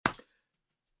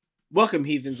Welcome,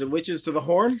 heathens and witches, to the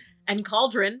Horn and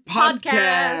Cauldron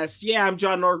podcast. Yeah, I'm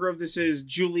John Norgrove. This is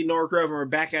Julie Norgrove, and we're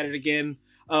back at it again.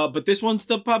 But this one's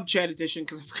the pub chat edition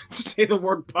because I forgot to say the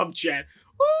word pub chat.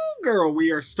 Woo, girl,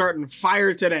 we are starting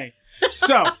fire today.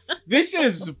 So, this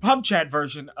is a pub chat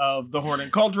version of the Horn and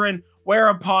Cauldron,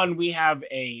 whereupon we have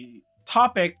a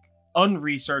topic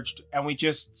unresearched and we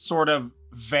just sort of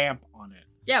vamp on it.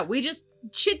 Yeah, we just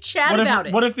chit-chat about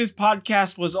it. What if this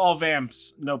podcast was all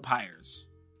vamps, no pyres?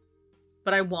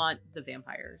 But I want the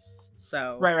vampires,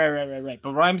 so... Right.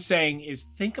 But what I'm saying is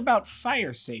think about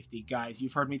fire safety, guys.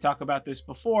 You've heard me talk about this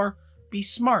before. Be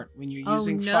smart when you're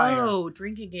using fire. Oh, no.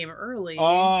 Drinking game early.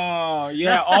 Oh,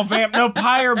 yeah. All vamp, no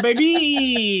pyre,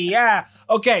 baby. Yeah.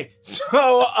 Okay.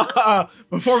 So,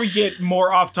 before we get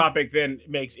more off topic than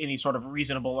makes any sort of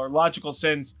reasonable or logical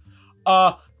sense,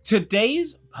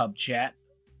 today's pub chat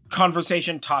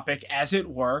conversation topic, as it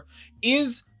were,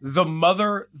 is the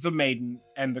mother, the maiden,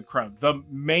 and the crone. The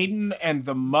maiden and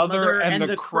the mother and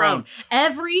the crone.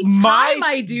 Every time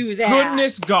I do that.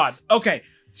 Goodness God. Okay,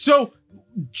 so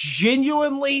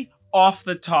genuinely off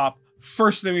the top,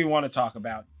 first thing we want to talk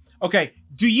about. Okay,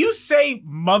 do you say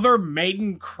mother,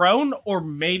 maiden, crone, or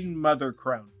maiden, mother,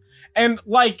 crone? And,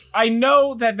 like, I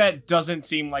know that doesn't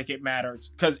seem like it matters,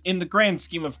 because in the grand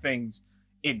scheme of things,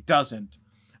 it doesn't.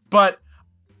 But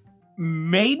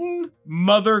maiden,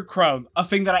 mother, crone, a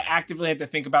thing that I actively had to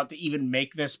think about to even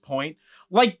make this point,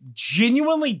 like,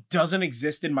 genuinely doesn't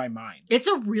exist in my mind. It's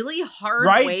a really hard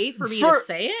way for me to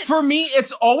say it. For me,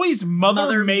 it's always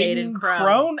mother, maiden,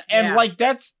 crone, and, like,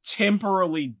 that's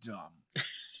temporally dumb.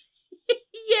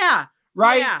 Yeah.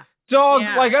 Right? Yeah. Dog,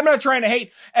 like, I'm not trying to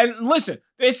hate. And listen,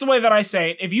 it's the way that I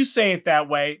say it. If you say it that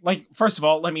way, like, first of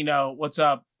all, let me know. What's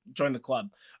up? Join the club.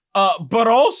 But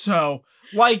also,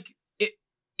 like,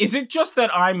 is it just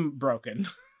that I'm broken?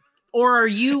 Or are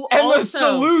you and also the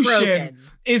solution broken?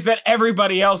 Is that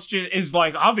everybody else just is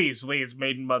like, obviously it's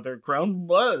maiden, mother, crone.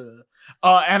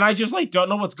 And I just, like, don't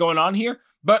know what's going on here.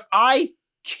 But I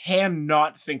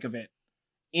cannot think of it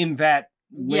in that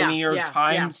linear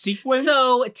time sequence.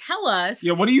 So tell us,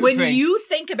 what do you think? When you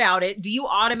think about it, do you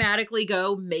automatically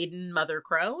go maiden, mother,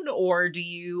 crone, or do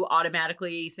you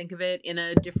automatically think of it in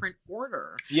a different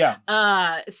order? Yeah.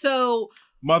 So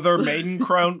mother, maiden,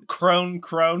 crone,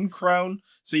 crone,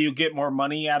 so you get more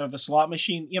money out of the slot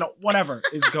machine. Whatever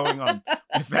is going on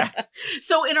with that.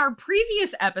 So in our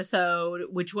previous episode,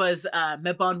 which was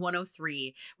Mebon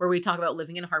 103, where we talk about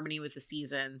living in harmony with the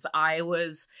seasons, I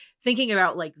was thinking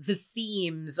about, like, the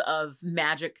themes of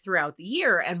magic throughout the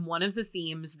year. And one of the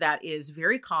themes that is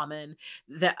very common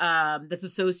that that's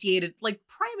associated, like,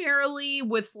 primarily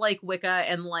with, like, Wicca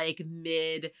and, like,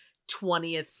 mid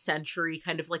 20th century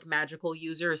kind of, like, magical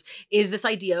users is this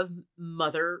idea of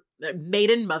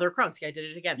maiden, mother, crone. See, I did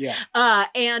it again. Yeah.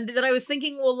 And then I was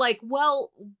thinking,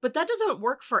 but that doesn't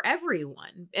work for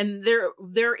everyone. And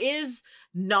there is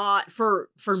not for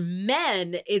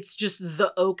men, it's just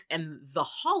the oak and the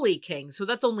holly king. So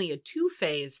that's only a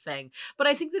 2-phase thing. But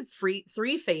I think that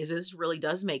 3 phases really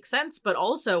does make sense. But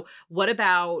also, what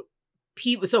about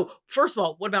people? So first of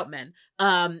all, what about men?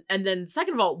 And then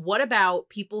second of all, what about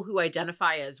people who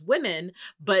identify as women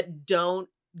but don't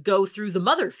go through the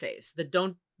mother phase, that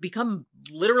don't become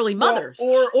literally mothers,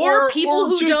 or people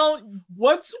who don't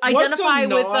identify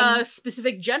with a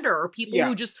specific gender, or people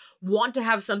who just want to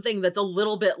have something that's a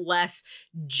little bit less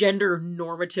gender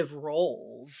normative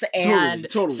roles. And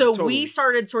totally. We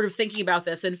started sort of thinking about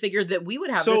this and figured that we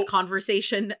would have this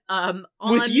conversation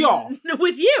with y'all.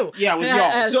 With you. Yeah, with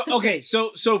y'all. So okay,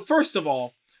 so first of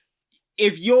all,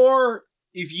 if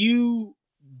you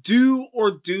do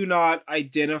or do not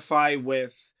identify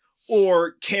with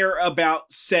or care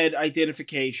about said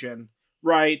identification,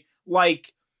 right?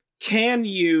 Like, can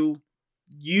you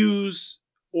use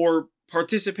or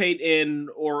participate in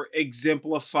or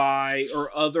exemplify or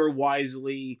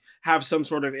otherwisely have some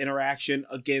sort of interaction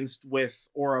against, with,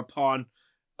 or upon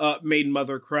maiden,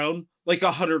 mother, crone? Like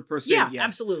 100%. Yeah, yes.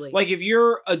 absolutely. Like, if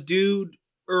you're a dude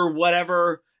or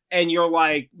whatever and you're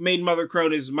like, maiden, mother,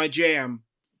 crone is my jam,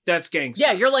 that's gangster.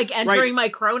 Yeah, you're like entering my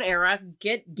crone era.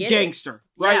 Get gangster,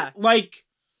 it. right? Yeah. Like,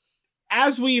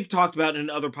 as we've talked about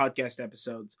in other podcast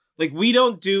episodes, like, we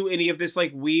don't do any of this,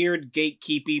 like, weird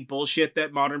gatekeepy bullshit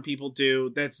that modern people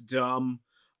do. That's dumb.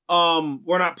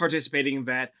 We're not participating in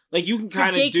that. Like, you can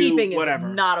kind of do whatever.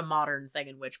 Gatekeeping is not a modern thing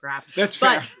in witchcraft. That's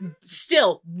fair. But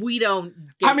still, we don't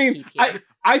gatekeep here.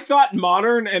 I thought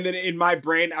modern, and then in my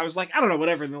brain, I was like, I don't know,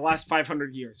 whatever, in the last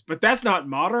 500 years. But that's not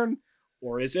modern,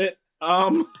 or is it?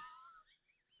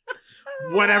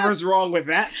 Whatever's wrong with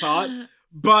that thought.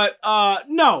 But,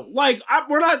 no, like,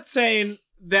 we're not saying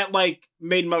that like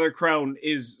Maiden Mother Crone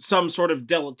is some sort of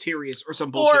deleterious or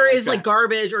some bullshit, or like is that. like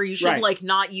garbage, or you should Right. like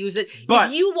not use it. But-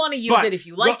 if you want to use it, if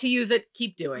you like to use it,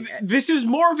 keep doing it. This is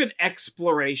more of an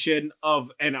exploration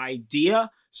of an idea.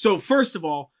 So first of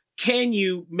all, can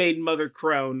you Maiden Mother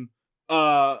Crone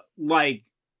like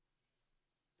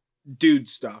dude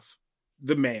stuff,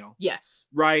 the male, Yes.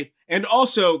 right? And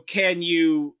also, can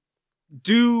you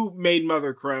do Maiden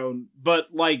Mother Crone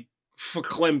but like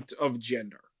verklempt of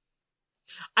gender?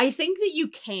 I think that you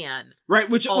can. Right,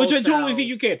 which I Also- totally think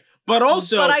you can. But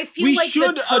also, But I feel we like the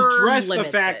should term address the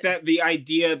limits fact it. that the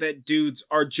idea that dudes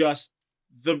are just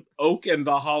the oak and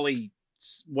the holly,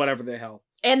 whatever the hell.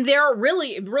 And they're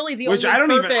really the Which only I don't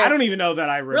purpose, even know that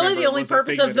I remember. really the only was a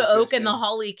purpose thing of that the oak and existed. the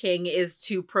holly king is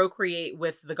to procreate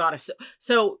with the goddess.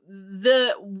 So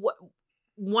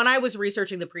when I was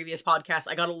researching the previous podcast,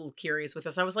 I got a little curious with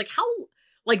this. I was like, how,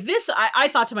 like this, I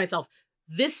thought to myself,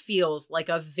 this feels like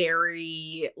a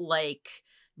very like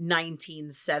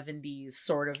 1970s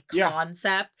sort of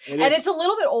concept. It And is. it's a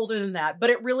little bit older than that, but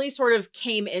it really sort of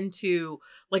came into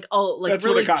like That's when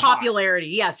really it got popularity.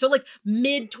 Yeah. So like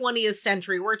mid 20th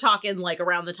century, we're talking like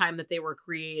around the time that they were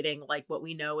creating like what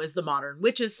we know as the modern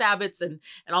witches' sabbats and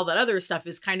all that other stuff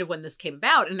is kind of when this came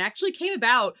about, and actually came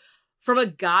about from a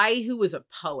guy who was a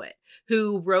poet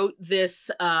who wrote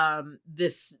this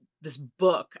this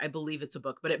book. I believe it's a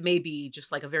book, but it may be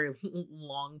just like a very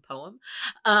long poem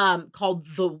called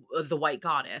the White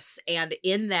Goddess. And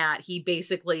in that, he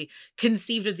basically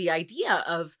conceived of the idea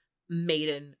of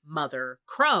Maiden Mother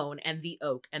Crone and the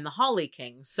oak and the holly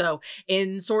king. So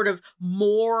in sort of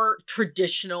more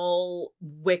traditional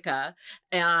Wicca,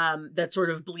 that sort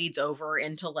of bleeds over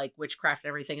into like witchcraft and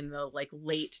everything in the like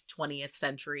late 20th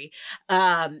century.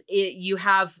 You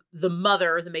have the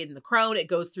mother, the maiden, the crone. It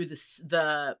goes through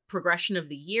the progression of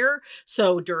the year.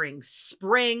 So during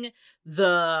spring,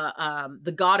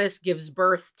 the goddess gives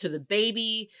birth to the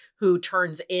baby who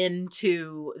turns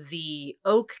into the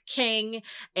oak king,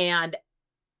 and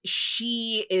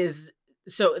she is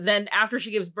so then after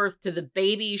she gives birth to the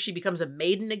baby, she becomes a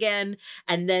maiden again,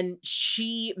 and then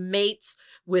she mates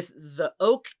with the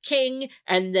oak king,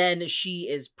 and then she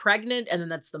is pregnant, and then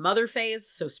that's the mother phase.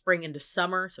 So spring into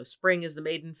summer. So spring is the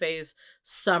maiden phase,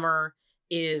 summer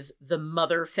is the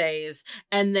mother phase,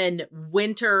 and then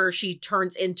winter she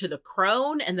turns into the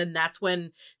crone, and then that's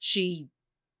when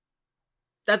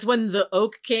the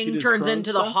oak king turns crone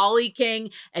into stuff? the holly king,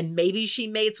 and maybe she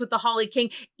mates with the holly king.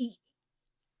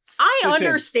 I Listen,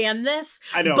 understand this,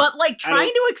 I don't. but like I trying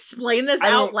don't- to explain this I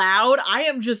out don't- loud, I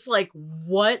am just like,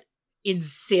 what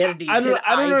insanity I don't did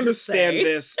I just understand say?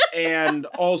 this, and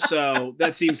also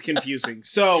that seems confusing.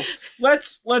 So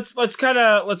let's kind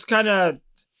of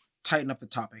tighten up the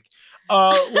topic.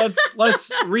 Let's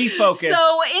refocus.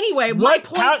 So anyway, my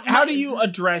point. How do you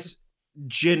address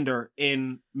gender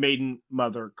in Maiden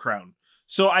Mother Crone?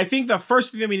 So I think the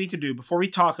first thing that we need to do before we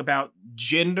talk about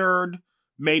gendered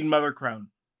Maiden Mother Crone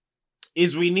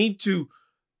is we need to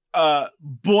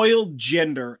boil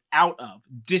gender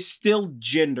distill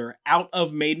gender out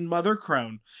of Maiden Mother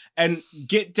Crone and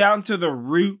get down to the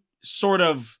root sort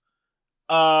of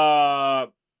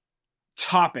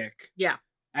topic. Yeah.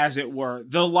 As it were,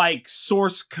 the like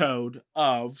source code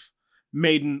of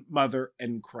Maiden Mother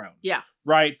and Crone. Yeah.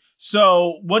 Right?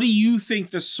 So what do you think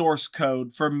the source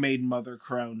code for Maiden Mother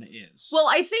Crone is? Well,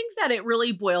 I think that it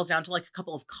really boils down to like a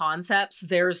couple of concepts.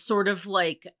 There's sort of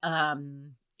like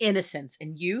innocence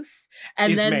and youth,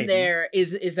 and Is then maiden. there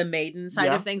is the maiden side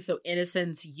Yeah. of things. So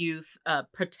innocence, youth,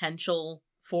 potential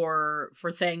for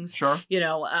things. Sure. You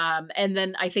know, and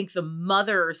then I think the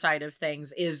mother side of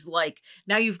things is like,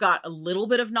 now you've got a little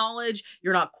bit of knowledge,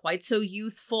 you're not quite so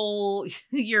youthful,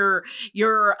 you're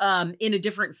in a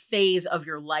different phase of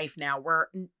your life now where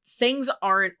things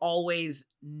aren't always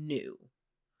new.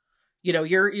 You know,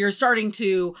 you're starting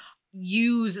to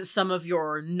use some of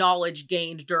your knowledge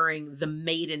gained during the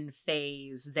maiden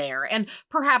phase there, and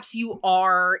perhaps you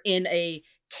are in a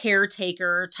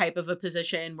caretaker type of a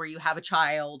position where you have a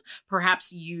child,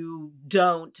 perhaps you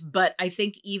don't, but I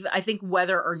think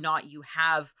whether or not you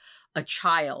have a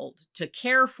child to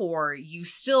care for, you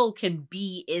still can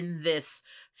be in this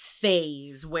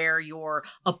phase where you're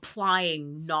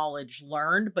applying knowledge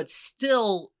learned, but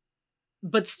still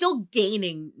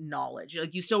gaining knowledge.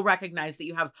 Like you still recognize that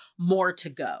you have more to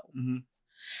go. Mm-hmm.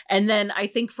 And then I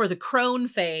think for the crone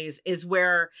phase is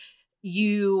where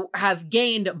you have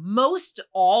gained most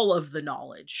all of the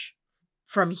knowledge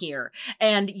from here,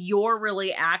 and you're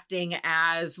really acting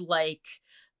as like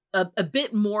a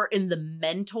bit more in the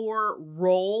mentor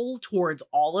role towards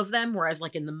all of them, whereas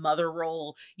like in the mother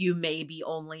role, you may be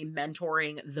only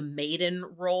mentoring the maiden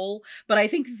role. But I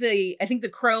think the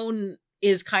crone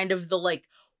is kind of the like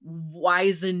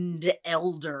wizened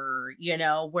elder,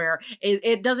 where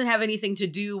it doesn't have anything to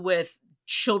do with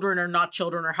children or not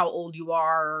children or how old you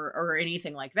are or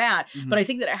anything like that. But I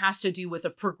think that it has to do with a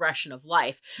progression of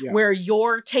life where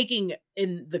you're taking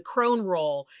in the crone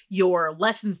role your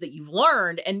lessons that you've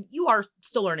learned, and you are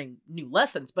still learning new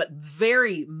lessons, but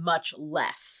very much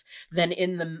less than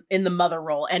in the mother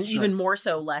role, and even more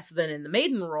so less than in the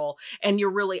maiden role. And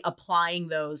you're really applying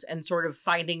those and sort of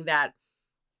finding that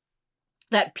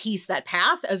piece, that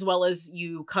path, as well as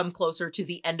you come closer to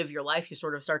the end of your life, you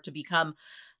sort of start to become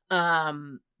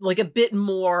like a bit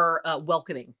more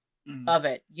welcoming of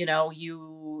it. You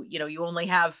only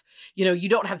have, you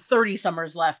don't have 30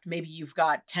 summers left. Maybe you've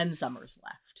got 10 summers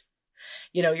left.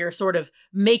 You're sort of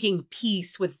making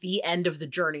peace with the end of the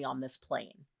journey on this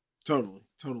plane. Totally.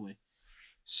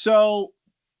 So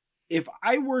if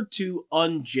I were to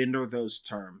ungender those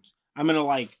terms, I'm going to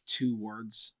like 2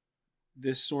 words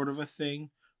this sort of a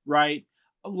thing, right?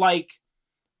 Like,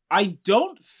 I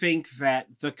don't think that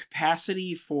the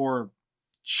capacity for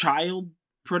child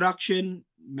production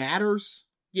matters.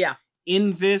 Yeah.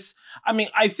 In this, I mean,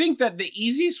 I think that the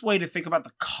easiest way to think about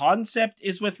the concept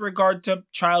is with regard to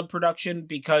child production,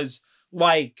 because,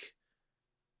 like,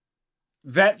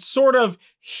 that sort of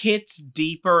hits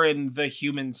deeper in the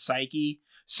human psyche.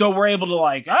 So we're able to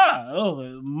like,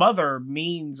 mother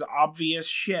means obvious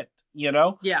shit,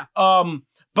 Yeah.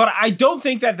 But I don't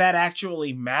think that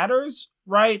actually matters,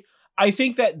 right? I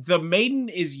think that the maiden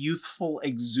is youthful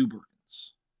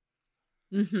exuberance,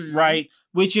 right?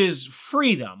 Which is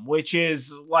freedom, which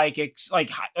is like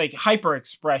hyper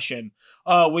expression,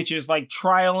 which is like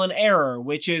trial and error,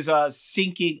 which is a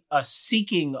seeking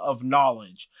of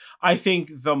knowledge. I think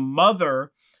the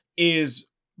mother is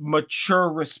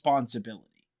mature responsibility.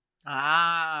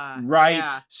 Right.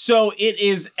 Yeah. So it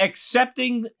is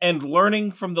accepting and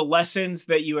learning from the lessons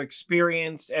that you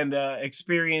experienced and the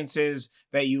experiences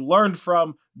that you learned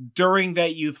from during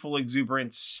that youthful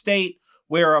exuberance state,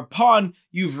 whereupon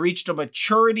you've reached a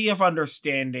maturity of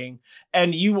understanding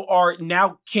and you are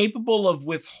now capable of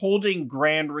withholding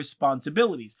grand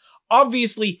responsibilities.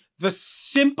 Obviously, the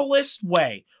simplest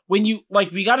way, when you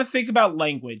we got to think about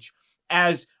language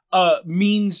as a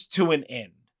means to an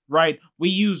end. Right? We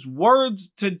use words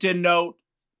to denote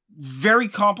very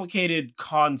complicated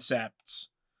concepts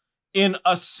in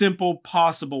a simple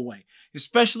possible way,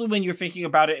 especially when you're thinking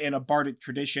about it in a bardic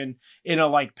tradition, in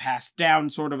a passed down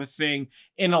sort of a thing,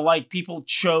 in a people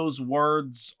chose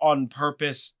words on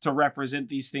purpose to represent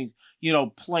these things,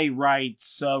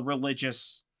 playwrights,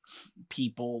 religious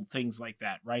people, things like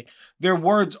that, right? Their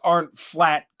words aren't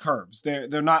flat curves.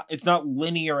 They're not, it's not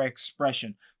linear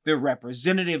expression. They're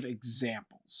representative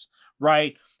examples,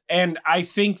 right? And I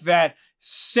think that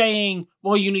saying,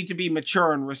 well, you need to be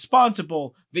mature and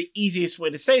responsible, the easiest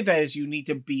way to say that is you need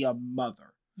to be a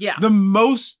mother. Yeah. The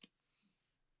most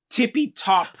tippy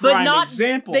top prime but not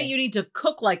example. That you need to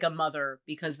cook like a mother,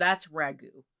 because that's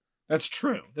ragu. That's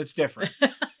true. That's different,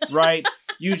 right?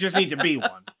 You just need to be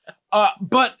one.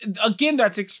 But again,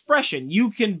 that's expression.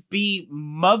 You can be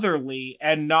motherly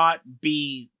and not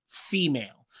be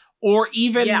female. Or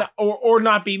even, or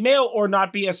not be male, or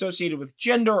not be associated with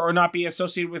gender, or not be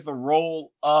associated with the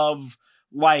role of,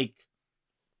 the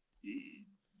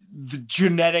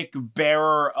genetic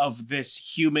bearer of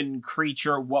this human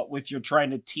creature, what with you're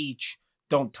trying to teach,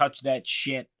 don't touch that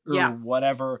shit, or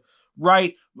whatever,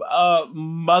 right?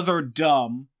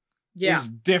 Motherdom is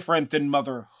different than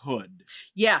motherhood.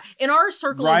 Yeah. In our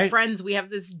circle of friends, we have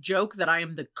this joke that I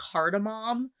am the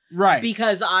cardamom. Right.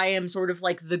 Because I am sort of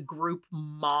like the group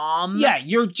mom. Yeah,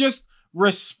 you're just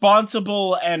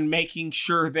responsible and making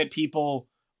sure that people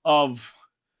of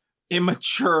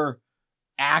immature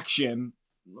action,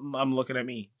 I'm looking at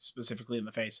me specifically in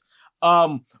the face,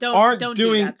 don't doing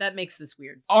do that. That makes this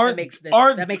weird. That makes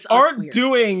us weird.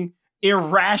 Doing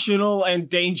irrational and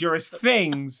dangerous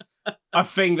things. A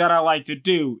thing that I like to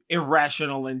do,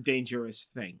 irrational and dangerous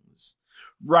things.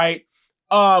 Right?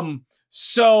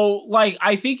 So,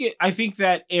 I think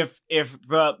that if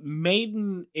the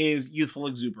maiden is youthful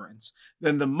exuberance,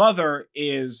 then the mother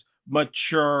is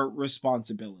mature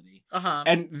responsibility.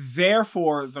 And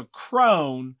therefore, the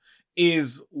crone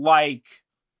is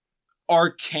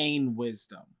arcane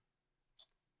wisdom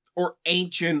or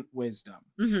ancient wisdom.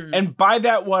 And by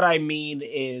that, what I mean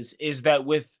is that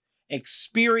with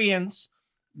experience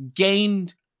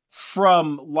gained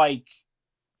from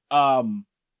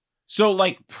So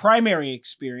like primary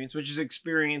experience, which is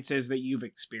experiences that you've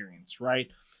experienced, right?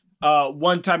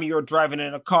 One time you were driving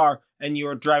in a car and you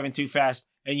were driving too fast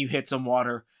and you hit some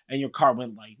water and your car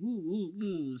went like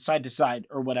side to side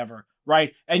or whatever,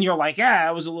 right? And you're like,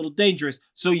 it was a little dangerous.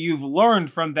 So you've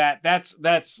learned from that.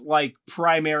 That's like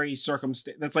primary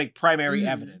circumstance. That's like primary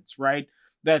evidence, right?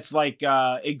 That's like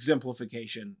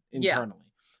exemplification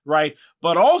internally, right?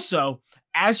 But also,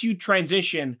 as you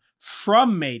transition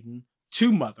from maiden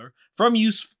to mother, from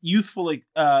youthful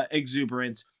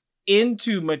exuberance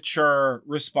into mature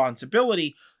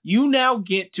responsibility, you now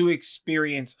get to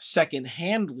experience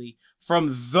secondhandly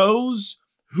from those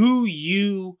who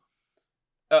you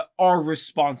are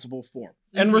responsible for.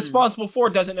 And responsible for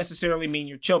doesn't necessarily mean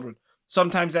your children.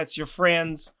 Sometimes that's your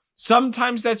friends.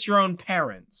 Sometimes that's your own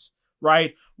parents,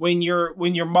 right? When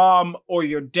your mom or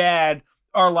your dad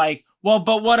are like, well,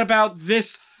 but what about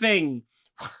this thing?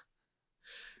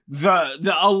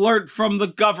 The alert from the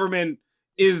government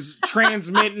is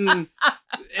transmitting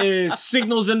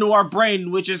signals into our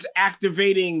brain, which is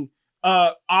activating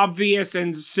obvious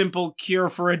and simple cure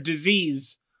for a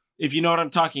disease. If you know what I'm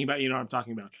talking about, you know what I'm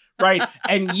talking about, right?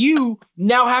 And you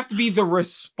now have to be the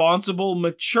responsible,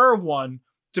 mature one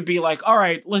to be like, all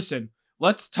right, listen,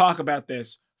 let's talk about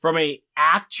this from a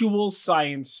actual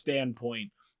science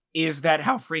standpoint. Is that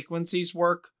how frequencies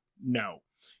work? No.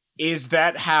 Is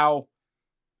that how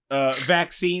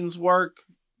vaccines work?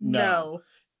 No.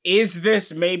 Is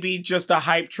this maybe just a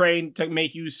hype train to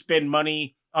make you spend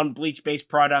money on bleach-based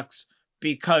products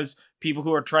because people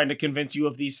who are trying to convince you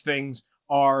of these things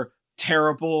are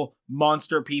terrible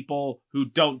monster people who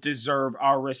don't deserve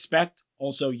our respect?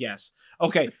 Also, yes.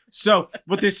 Okay, so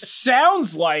what this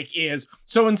sounds like is,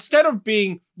 so instead of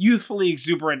being youthfully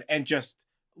exuberant and just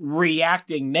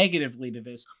reacting negatively to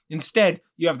this, instead,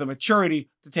 you have the maturity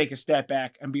to take a step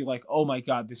back and be like, oh my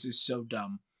God, this is so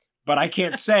dumb. But I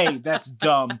can't say that's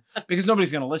dumb because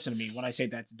nobody's going to listen to me when I say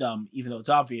that's dumb, even though it's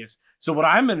obvious. So what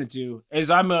I'm going to do is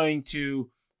I'm going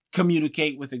to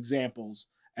communicate with examples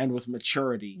and with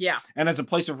maturity. Yeah. And as a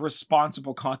place of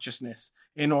responsible consciousness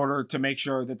in order to make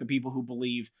sure that the people who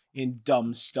believe in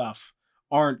dumb stuff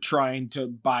aren't trying to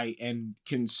buy and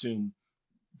consume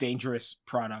dangerous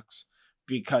products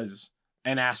because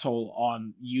an asshole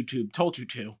on YouTube told you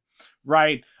to,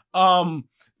 right?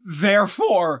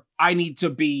 Therefore, I need to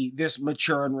be this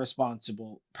mature and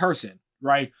responsible person,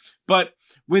 right? But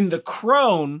when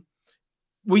you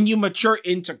mature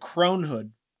into cronehood,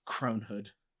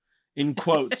 in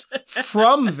quotes,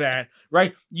 from that,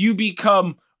 right? You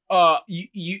become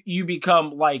you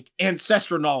become like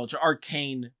ancestral knowledge,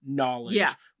 arcane knowledge,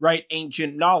 right?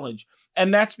 Ancient knowledge.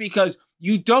 And that's because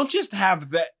you don't just have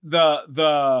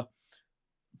the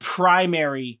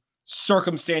primary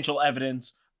circumstantial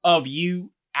evidence of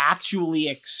you actually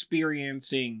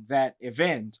experiencing that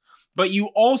event, but you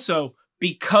also,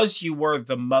 because you were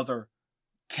the mother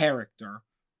character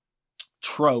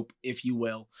trope, if you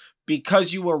will,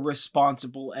 because you were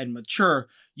responsible and mature,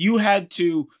 you had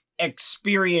to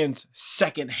experience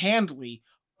secondhandly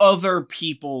other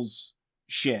people's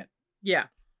shit. Yeah.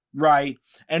 Right?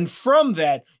 And from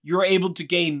that, you're able to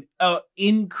gain an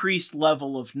increased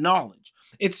level of knowledge.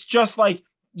 It's just like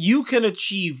you can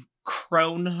achieve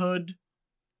cronehood,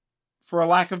 for a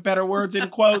lack of better words in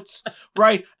quotes,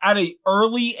 right? At an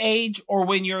early age or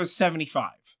when you're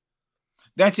 75.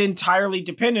 That's entirely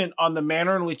dependent on the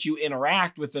manner in which you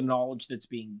interact with the knowledge that's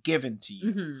being given to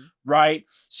you, right?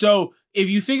 So if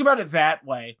you think about it that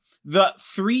way, the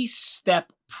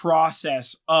 3-step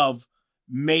process of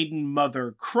maiden,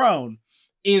 mother, crone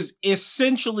is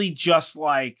essentially just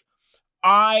like,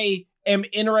 I am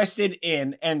interested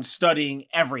in and studying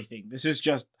everything. This is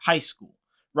just high school,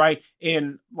 right?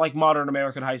 In like modern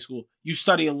American high school, you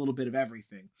study a little bit of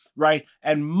everything, right?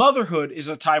 And motherhood is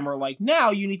a time where like,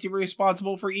 now you need to be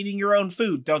responsible for eating your own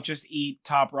food. Don't just eat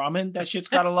top ramen. That shit's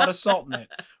got a lot of salt in it,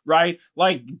 right?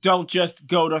 Like, don't just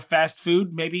go to fast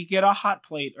food. Maybe get a hot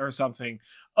plate or something.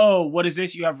 Oh, what is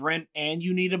this? You have rent and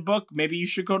you need a book. Maybe you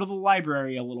should go to the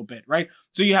library a little bit, right?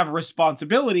 So you have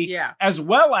responsibility, as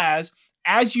well as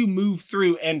you move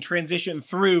through and transition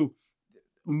through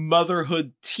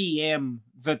motherhood TM,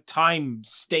 the time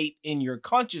state in your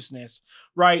consciousness,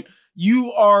 right?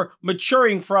 You are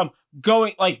maturing from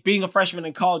going, like being a freshman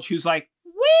in college who's like,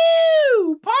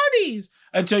 woo, parties,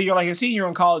 until you're like a senior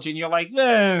in college and you're like,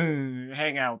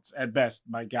 hangouts at best,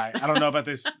 my guy. I don't know about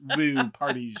this woo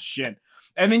parties shit.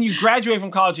 And then you graduate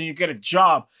from college and you get a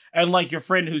job, and like your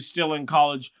friend who's still in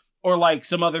college, or like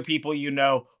some other people you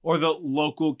know, or the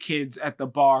local kids at the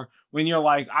bar, when you're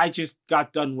like, I just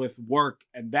got done with work,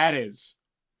 and that is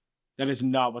That is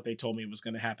not what they told me was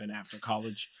going to happen after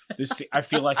college. I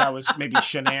feel like I was maybe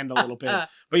shenaned a little bit.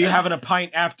 But you're having a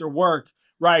pint after work,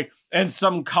 right? And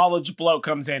some college bloke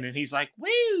comes in and he's like,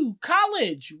 woo,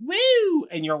 college, woo.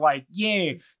 And you're like,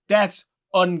 yeah, that's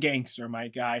ungangster, my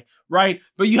guy, right?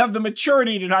 But you have the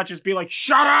maturity to not just be like,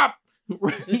 shut up,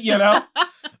 you know?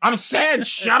 I'm sad,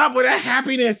 shut up with that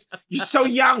happiness. You're so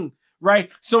young.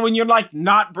 Right? So when you're like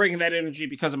not bringing that energy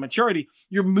because of maturity,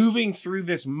 you're moving through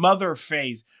this mother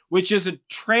phase, which is a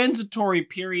transitory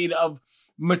period of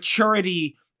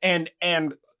maturity and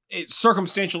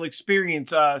circumstantial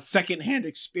experience, secondhand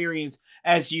experience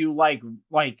as you like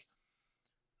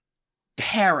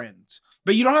parent.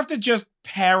 But you don't have to just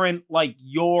parent like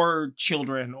your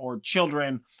children or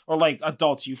like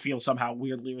adults you feel somehow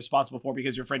weirdly responsible for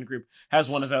because your friend group has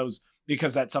one of those,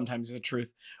 because that sometimes is the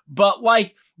truth. But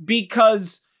like,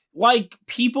 because like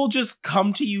people just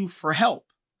come to you for help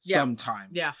sometimes.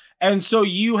 Yeah. And so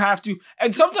you have to,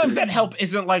 and sometimes that help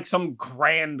isn't like some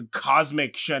grand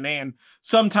cosmic shenan.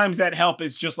 Sometimes that help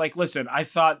is just like, listen, I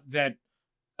thought that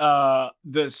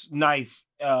this knife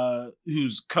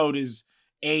whose code is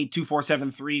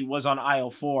A2473 was on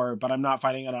aisle 4, but I'm not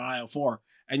finding it on aisle 4.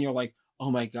 And you're like,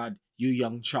 oh my God, you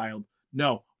young child.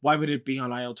 No, why would it be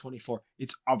on aisle 24?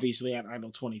 It's obviously at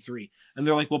aisle 23. And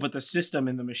they're like, well, but the system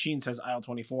in the machine says aisle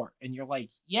 24. And you're like,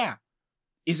 yeah,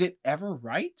 is it ever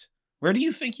right? Where do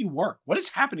you think you work? What is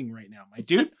happening right now, my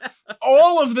dude?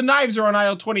 All of the knives are on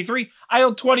aisle 23.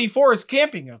 Aisle 24 is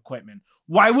camping equipment.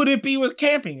 Why would it be with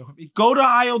camping equipment? Go to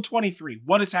aisle 23.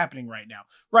 What is happening right now?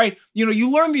 Right? You know,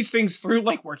 you learn these things through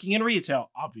like working in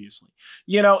retail, obviously,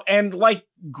 you know, and like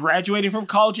graduating from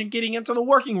college and getting into the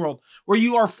working world where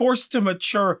you are forced to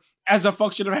mature as a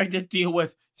function of having to deal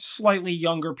with slightly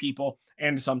younger people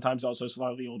and sometimes also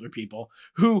slightly older people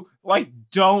who like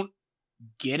don't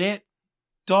get it.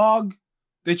 Dog,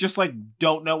 they just like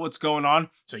don't know what's going on,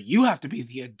 so you have to be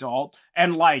the adult,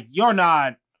 and like you're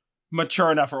not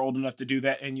mature enough or old enough to do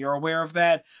that, and you're aware of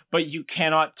that, but you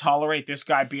cannot tolerate this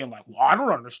guy being like, well, I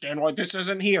don't understand why this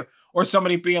isn't here, or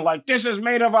somebody being like, this is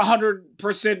made of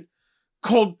 100%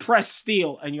 cold pressed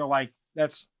steel, and you're like,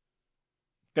 that's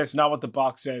not what the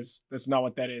box says. That's not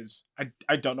what that is.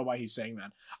 I don't know why he's saying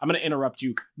that. I'm gonna interrupt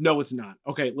you. No, it's not.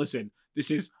 Okay, listen. This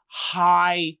is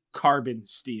high carbon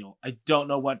steel. I don't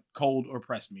know what cold or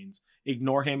pressed means.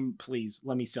 Ignore him, please.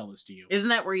 Let me sell this to you. Isn't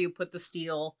that where you put the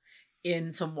steel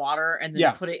in some water and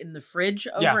then put it in the fridge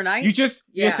overnight? You just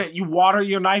listen, you water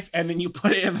your knife and then you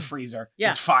put it in the freezer. Yeah.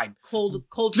 It's fine. Cold.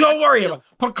 Don't worry about it.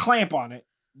 Put a clamp on it.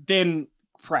 Then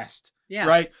pressed. Yeah.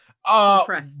 Right?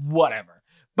 Pressed. Whatever.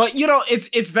 But, you know,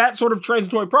 it's that sort of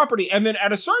transitory property. And then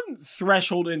at a certain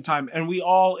threshold in time, and we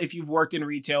all, if you've worked in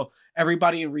retail,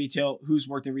 everybody in retail who's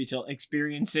worked in retail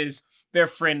experiences their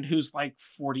friend who's like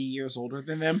 40 years older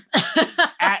than them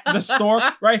at the store,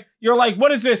 right? You're like,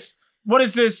 what is this? What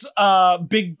is this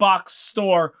big box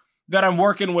store that I'm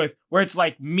working with where it's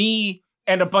like me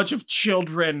and a bunch of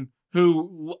children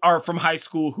who are from high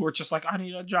school who are just like, I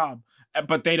need a job.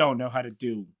 But they don't know how to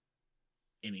do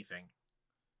anything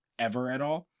ever at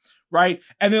all, right?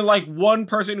 And then like one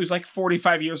person who's like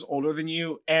 45 years older than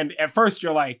you, and at first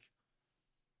you're like,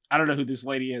 I don't know who this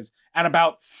lady is. And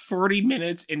about 30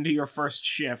 minutes into your first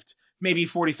shift, maybe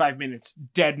 45 minutes,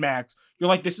 dead max, you're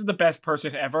like, this is the best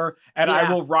person ever, and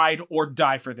I will ride or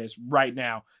die for this right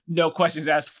now. No questions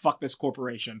asked, fuck this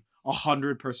corporation.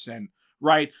 100%.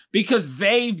 Right? Because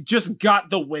they've just got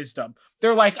the wisdom.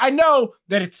 They're like, I know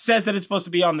that it says that it's supposed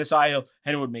to be on this aisle,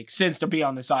 and it would make sense to be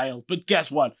on this aisle, but guess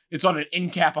what? It's on an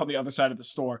end cap on the other side of the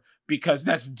store, because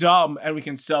that's dumb, and we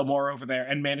can sell more over there,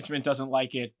 and management doesn't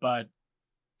like it, but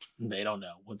they don't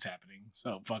know what's happening,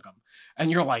 so fuck them. And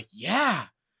you're like, yeah,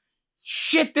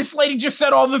 shit, this lady just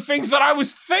said all the things that I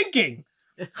was thinking.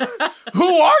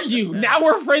 Who are you? Now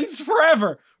we're friends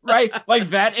forever, right? Like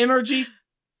that energy.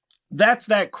 That's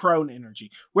that Crone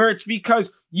energy, where it's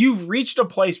because you've reached a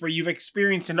place where you've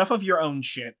experienced enough of your own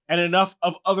shit and enough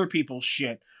of other people's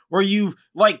shit, where you've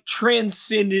like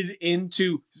transcended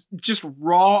into just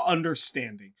raw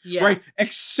understanding, right?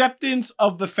 Acceptance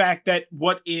of the fact that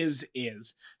what is.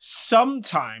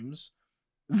 Sometimes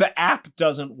the app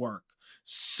doesn't work.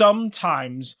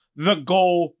 Sometimes the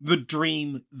goal, the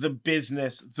dream, the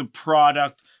business, the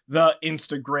product, the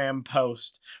Instagram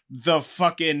post, the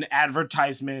fucking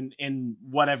advertisement in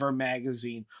whatever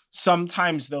magazine,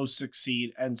 sometimes those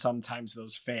succeed and sometimes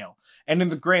those fail. And in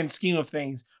the grand scheme of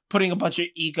things, putting a bunch of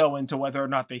ego into whether or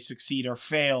not they succeed or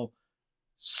fail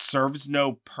serves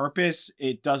no purpose.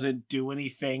 It doesn't do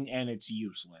anything and it's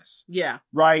useless. Yeah.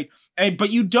 Right? But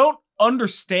you don't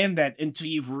understand that until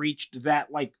you've reached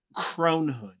that like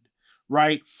cronehood,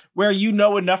 right? Where you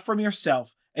know enough from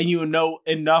yourself and you know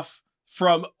enough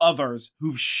from others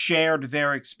who've shared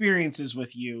their experiences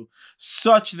with you,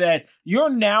 such that you're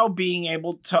now being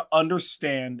able to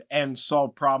understand and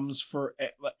solve problems for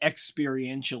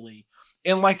experientially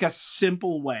in like a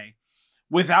simple way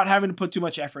without having to put too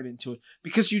much effort into it,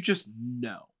 because you just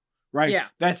know, right? Yeah.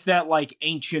 That's that like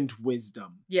ancient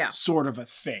wisdom sort of a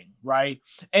thing, right?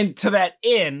 And to that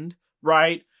end,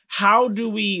 right, how do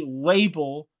we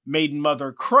label Maiden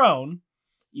Mother Crone,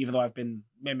 even though I've been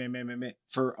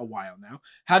for a while now?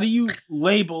 How do you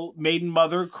label Maiden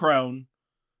Mother Crone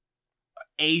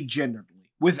agenderly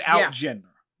without gender?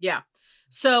 Yeah.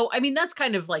 So, I mean, that's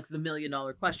kind of like the $1 million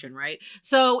question, right?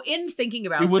 So, in thinking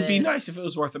about it would be nice if it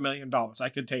was worth $1 million. I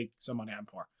could take some money on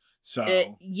poor.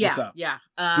 So, what's up? Yeah.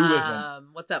 Who isn't?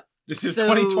 What's up? This is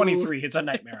 2023. It's a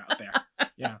nightmare out there.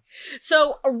 Yeah.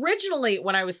 So, originally,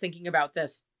 when I was thinking about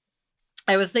this,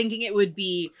 I was thinking it would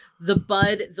be the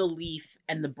bud, the leaf,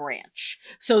 and the branch.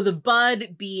 So the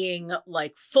bud being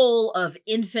like full of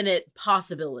infinite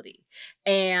possibility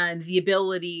and the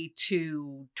ability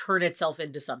to turn itself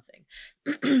into something.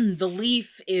 The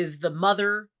leaf is the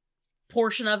mother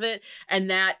portion of it, and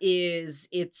that is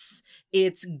it's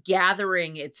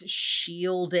gathering, it's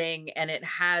shielding, and it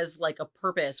has like a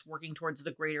purpose working towards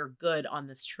the greater good on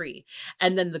this tree.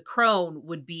 And then the crone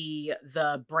would be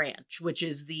the branch, which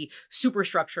is the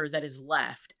superstructure that is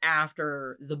left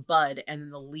after the bud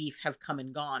and the leaf have come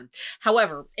and gone.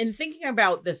 However, in thinking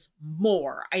about this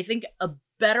more, I think a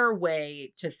better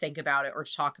way to think about it or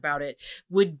to talk about it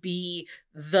would be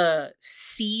the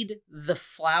seed, the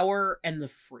flower, and the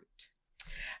fruit.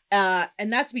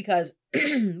 And that's because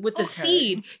with the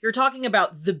seed, you're talking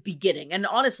about the beginning. And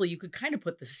honestly, you could kind of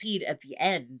put the seed at the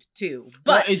end too.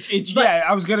 But,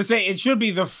 I was going to say it should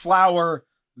be the flower,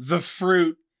 the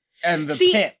fruit, and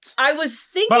the pit. I was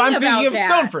thinking but I'm about thinking of that.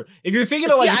 stone fruit. If you're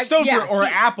thinking of like stone fruit or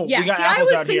apple, we got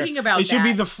apples out here. It should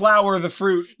be the flower, the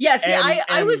fruit. Yeah, see,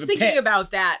 I was thinking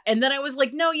about that. And then I was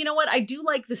like, no, you know what? I do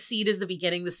like the seed as the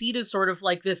beginning. The seed is sort of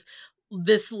like this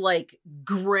like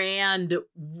grand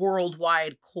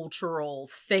worldwide cultural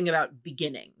thing about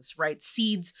beginnings, right?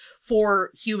 Seeds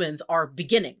for humans are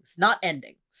beginnings, not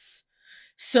endings.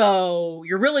 So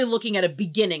you're really looking at a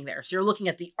beginning there. So you're looking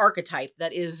at the archetype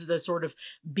that is the sort of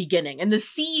beginning. And the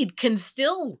seed can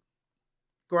still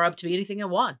grow up to be anything it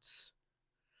wants.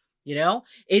 You know,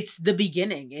 it's the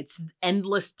beginning. It's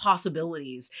endless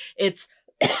possibilities. It's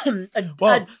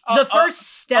the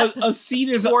first step. A seed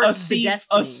is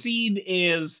a seed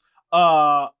is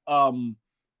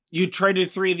you traded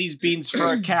 3 of these beans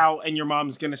for a cow, and your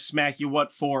mom's gonna smack you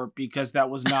what for, because that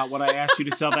was not what I asked you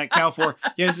to sell that cow for.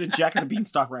 Yeah, this is a Jack and the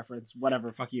Beanstalk reference.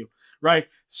 Whatever, fuck you. Right?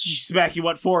 She smack you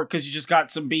what for? Because you just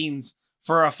got some beans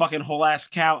for a fucking whole ass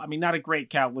cow. I mean, not a great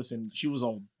cow. Listen, she was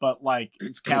old, but like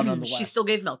it's cow nonetheless. She still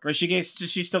gave milk. Right?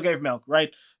 She still gave milk,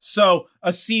 right? So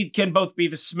a seed can both be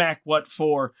the smack what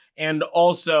for and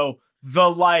also the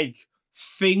like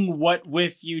thing what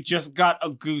with you just got a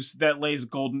goose that lays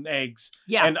golden eggs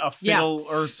and a fiddle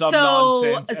or some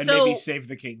nonsense and maybe save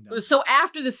the kingdom. So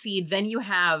after the seed, then you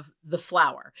have the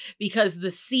flower, because the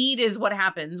seed is what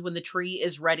happens when the tree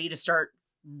is ready to start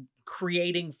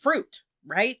creating fruit,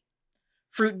 right?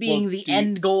 Fruit being the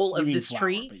end goal of this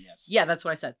tree. Yes. Yeah, that's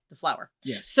what I said. The flower.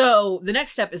 Yes. So the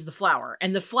next step is the flower.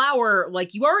 And the flower,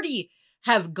 like you already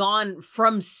have gone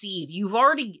from seed. You've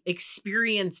already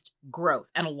experienced growth,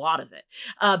 and a lot of it.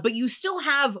 But you still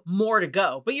have more to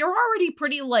go. But you're already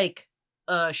pretty like,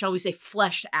 shall we say,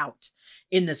 fleshed out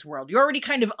in this world. You already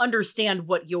kind of understand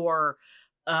what your...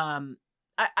 I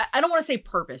don't want to say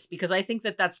purpose, because I think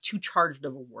that that's too charged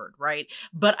of a word, right?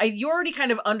 But you already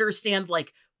kind of understand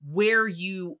like where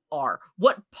you are,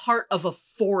 what part of a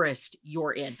forest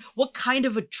you're in, what kind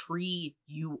of a tree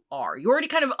you are. You already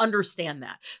kind of understand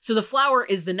that. So the flower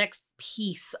is the next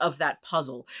piece of that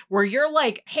puzzle where you're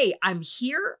like, hey, I'm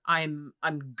here, I'm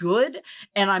good,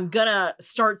 and I'm gonna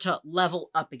start to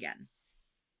level up again.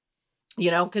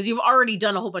 You know, because you've already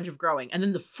done a whole bunch of growing. And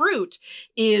then the fruit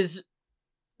is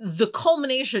the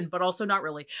culmination, but also not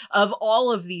really, of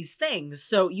all of these things.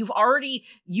 So you've already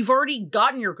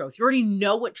gotten your growth. You already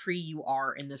know what tree you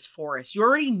are in this forest. You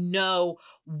already know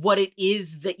what it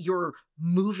is that you're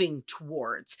moving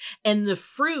towards. And the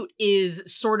fruit is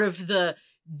sort of the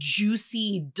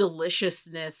juicy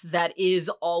deliciousness that is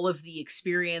all of the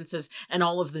experiences and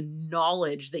all of the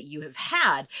knowledge that you have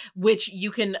had, which you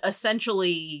can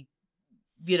essentially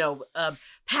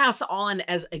pass on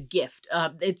as a gift.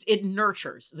 It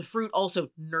nurtures. The fruit also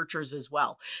nurtures as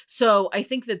well. So I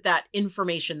think that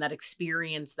information, that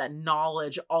experience, that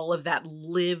knowledge, all of that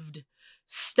lived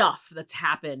stuff that's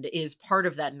happened is part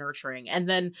of that nurturing. And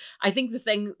then I think the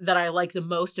thing that I like the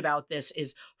most about this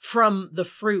is from the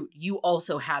fruit, you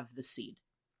also have the seed,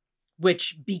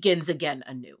 which begins again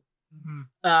anew.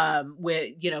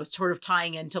 With sort of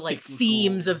tying into like Cyclical.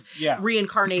 themes of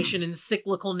reincarnation and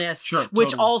cyclicalness, Sure, which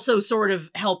totally. also sort of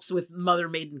helps with Mother,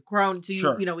 Maiden, Crone too.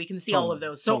 Sure. We can see Totally, all of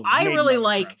those. So totally. I Maiden, really Mother,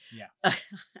 like,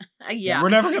 Crone. We're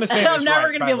never going to say this I'm never right,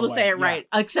 going to by be able the to say way. it right,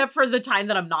 except for the time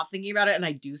that I'm not thinking about it and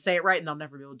I do say it right, and I'll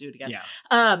never be able to do it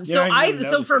again.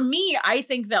 So for me, I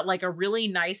think that like a really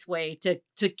nice way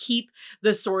to keep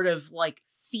the sort of like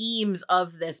themes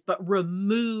of this, but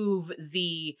remove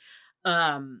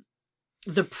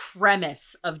the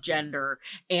premise of gender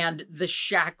and the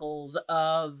shackles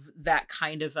of that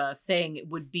kind of a thing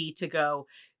would be to go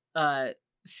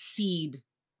seed,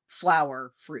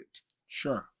 flower, fruit.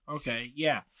 Sure. Okay.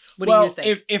 Yeah. What do you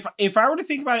think? If I were to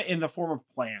think about it in the form of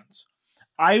plants,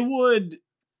 I would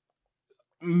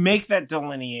make that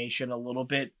delineation a little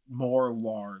bit more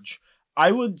large.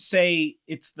 I would say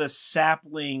it's the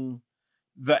sapling,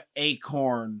 the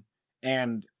acorn,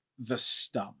 and the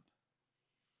stump.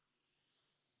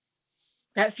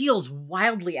 That feels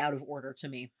wildly out of order to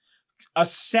me. A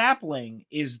sapling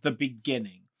is the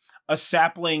beginning. A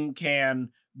sapling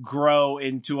can grow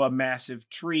into a massive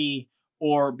tree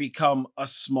or become a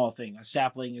small thing. A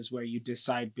sapling is where you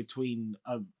decide between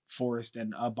a forest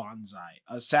and a bonsai.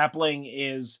 A sapling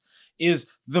is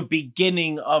the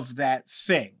beginning of that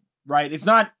thing, right? It's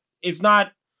not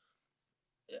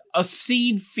a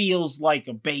seed feels like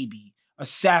a baby. A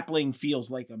sapling feels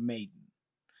like a maiden.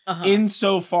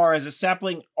 Insofar as a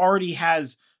sapling already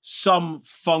has some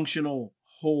functional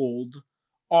hold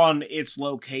on its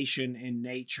location in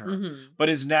nature, but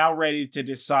is now ready to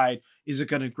decide, is it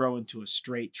going to grow into a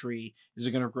straight tree? Is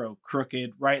it going to grow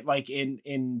crooked, right? Like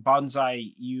in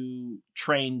bonsai, you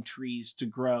train trees to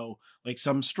grow like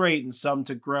some straight and some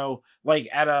to grow like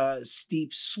at a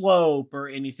steep slope or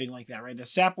anything like that, right? A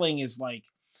sapling is like,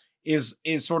 is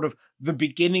sort of the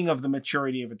beginning of the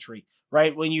maturity of a tree,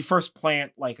 right? When you first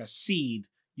plant like a seed,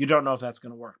 you don't know if that's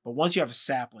going to work. But once you have a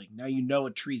sapling, now you know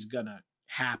a tree's going to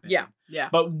happen. Yeah.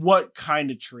 But what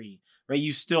kind of tree, right?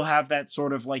 You still have that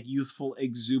sort of like youthful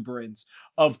exuberance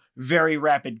of very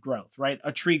rapid growth, right?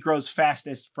 A tree grows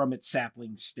fastest from its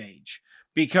sapling stage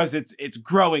because it's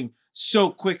growing so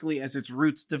quickly as its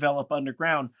roots develop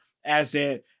underground, as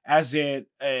it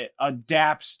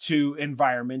adapts to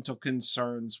environmental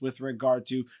concerns with regard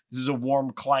to, this is a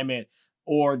warm climate,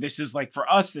 or this is like,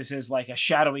 for us, this is like a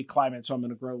shadowy climate, so I'm going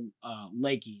to grow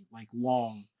leggy, like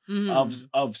long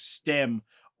of stem,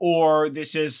 or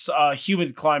this is a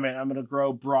humid climate, I'm going to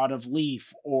grow broad of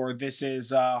leaf, or this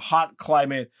is a hot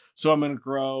climate, so I'm going to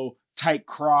grow tight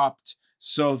cropped,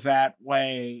 so that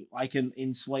way I can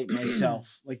insulate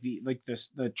myself, like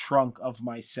the trunk of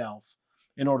myself,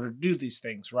 in order to do these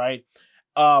things, right?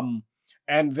 And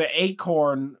the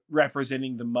acorn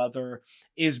representing the mother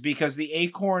is because the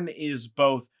acorn is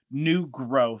both new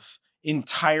growth,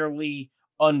 entirely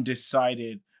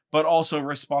undecided, but also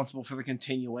responsible for the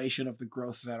continuation of the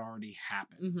growth that already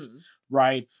happened,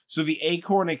 right? So the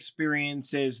acorn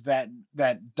experiences that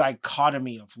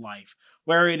dichotomy of life,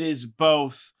 where it is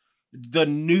both the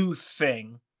new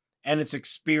thing and it's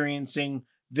experiencing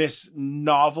this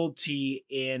novelty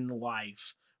in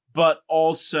life, but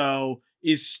also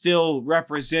is still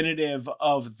representative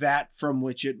of that from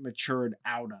which it matured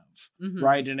out of,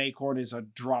 right? An acorn is a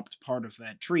dropped part of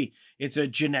that tree. It's a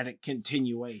genetic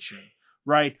continuation,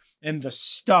 right? And the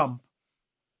stump,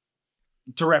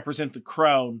 to represent the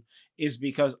crone, is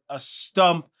because a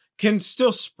stump can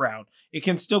still sprout. It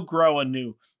can still grow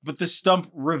anew, but the stump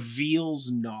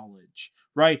reveals knowledge,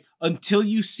 right? Until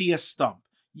you see a stump,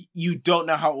 you don't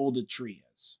know how old a tree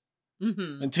is.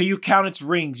 Until you count its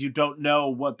rings, you don't know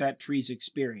what that tree's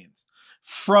experienced.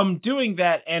 From doing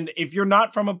that, and if you're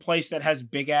not from a place that has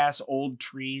big ass old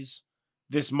trees,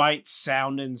 this might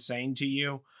sound insane to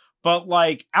you, but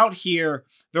like out here,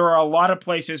 there are a lot of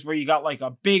places where you got like a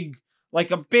big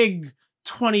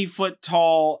 20-foot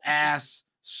tall ass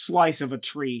slice of a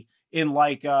tree in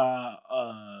like a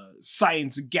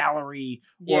science gallery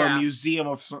or a museum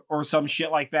or some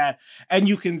shit like that. And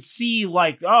you can see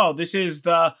like, oh, this is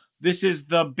the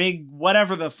big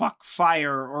whatever the fuck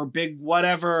fire or big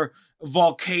whatever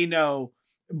volcano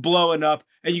blowing up.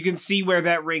 And you can see where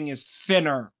that ring is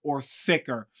thinner or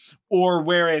thicker, or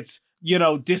where it's,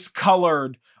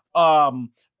 discolored, or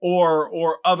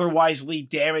otherwisely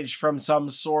damaged from some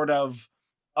sort of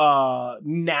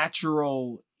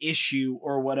natural issue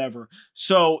or whatever.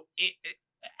 So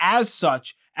as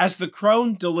such, as the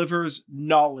crone delivers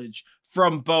knowledge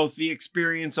from both the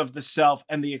experience of the self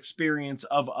and the experience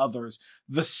of others,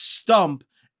 the stump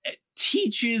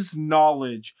teaches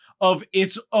knowledge of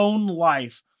its own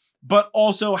life, but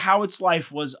also how its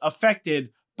life was affected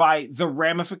by the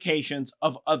ramifications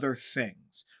of other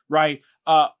things, right?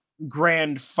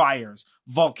 Grand fires,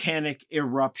 volcanic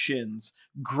eruptions,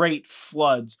 great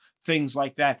floods, things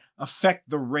like that affect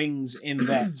the rings in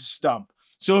that stump.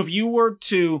 So if you were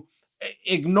to,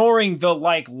 ignoring the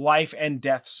like life and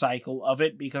death cycle of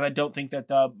it, because I don't think that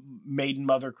the Maiden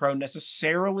Mother Crone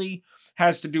necessarily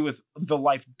has to do with the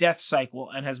life death cycle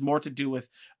and has more to do with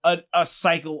a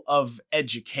cycle of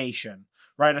education,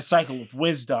 right? A cycle of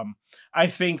wisdom. I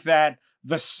think that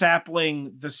the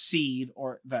sapling, the seed,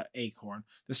 or the acorn,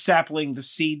 the sapling, the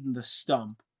seed, and the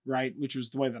stump, right? Which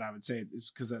was the way that I would say it, is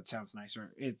because that sounds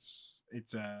nicer. It's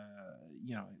it's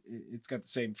got the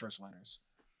same first letters.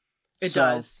 It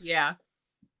does, yeah.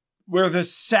 Where the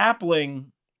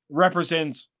sapling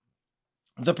represents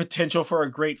the potential for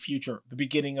a great future, the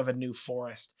beginning of a new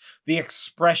forest, the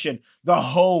expression, the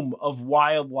home of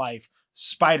wildlife,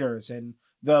 spiders, and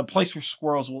the place where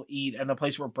squirrels will eat, and the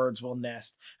place where birds will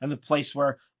nest, and the place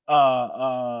where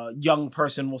a young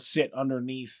person will sit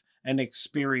underneath and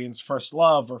experience first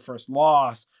love or first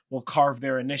loss, will carve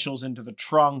their initials into the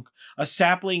trunk. A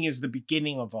sapling is the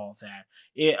beginning of all that.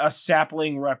 A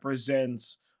sapling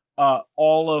represents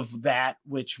all of that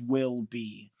which will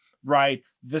be, right?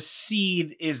 The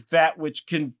seed is that which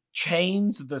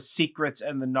contains the secrets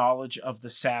and the knowledge of the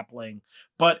sapling,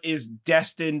 but is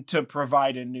destined to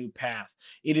provide a new path.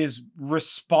 It is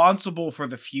responsible for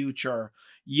the future,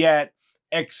 yet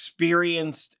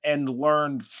experienced and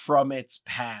learned from its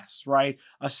past, right?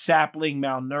 A sapling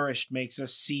malnourished makes a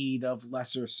seed of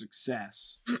lesser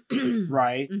success,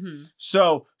 right? Mm-hmm.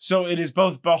 So it is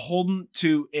both beholden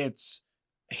to its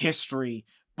history,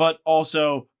 but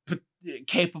also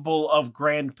capable of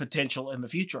grand potential in the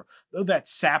future. Though that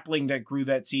sapling that grew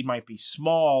that seed might be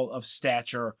small of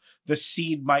stature, the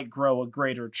seed might grow a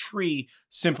greater tree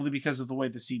simply because of the way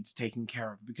the seed's taken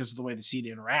care of, because of the way the seed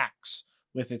interacts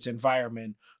with its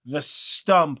environment. The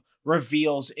stump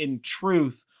reveals in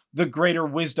truth the greater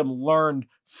wisdom learned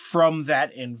from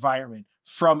that environment,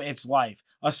 from its life.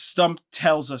 A stump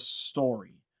tells a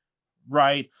story,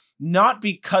 right? Not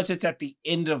because it's at the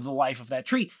end of the life of that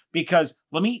tree, because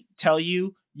let me tell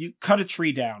you, you cut a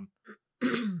tree down.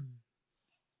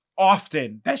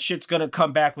 Often that shit's gonna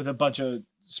come back with a bunch of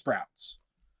sprouts,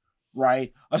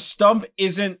 right? A stump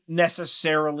isn't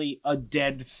necessarily a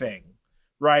dead thing,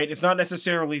 right? It's not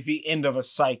necessarily the end of a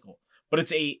cycle, but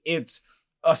it's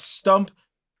a stump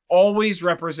always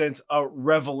represents a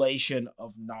revelation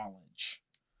of knowledge.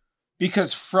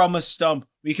 Because from a stump,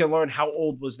 we can learn how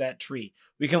old was that tree.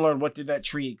 We can learn what did that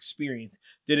tree experience.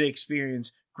 Did it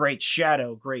experience great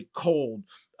shadow, great cold,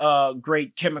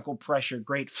 great chemical pressure,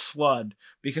 great flood?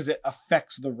 Because it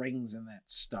affects the rings in that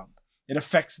stump. It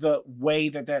affects the way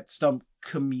that that stump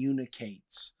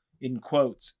communicates, in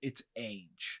quotes, its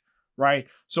age, right?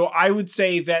 So I would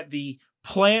say that the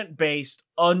plant-based,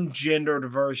 ungendered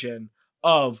version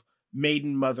of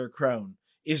Maiden Mother Crone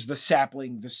is the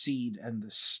sapling, the seed, and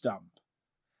the stump.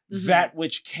 Mm-hmm. That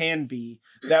which can be,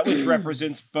 that which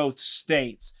represents both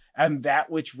states, and that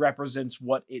which represents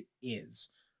what it is,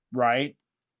 right?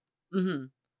 Mm-hmm.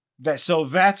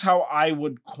 That's how I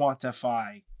would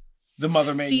quantify the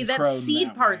Mother Maiden. See, that Crone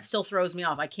seed part still throws me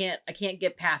off. I can't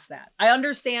get past that. I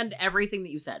understand everything that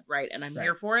you said, right? And I'm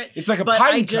here for it. It's like a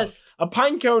pine cone. A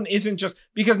pine cone isn't just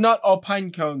because not all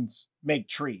pine cones make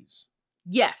trees.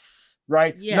 Yes.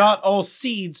 Right? Yeah. Not all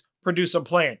seeds produce a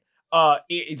plant.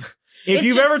 If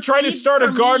you've ever tried to start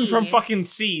a garden from fucking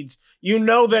seeds, you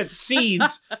know that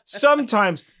seeds,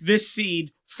 sometimes this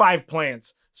seed, 5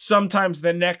 plants. Sometimes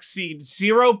the next seed,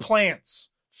 0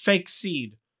 plants. Fake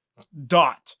seed.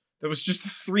 Dot. That was just a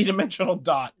 3-dimensional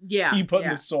dot you put in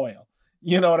the soil.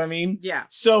 You know what I mean? Yeah.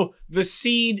 So the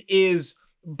seed is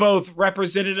both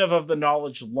representative of the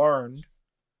knowledge learned,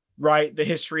 right? The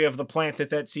history of the plant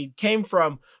that seed came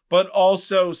from, but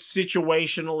also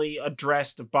situationally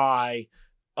addressed by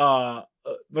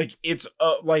like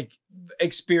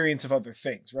experience of other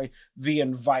things, right? The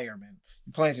environment.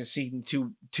 You plant a seed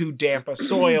into too damp a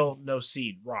soil, no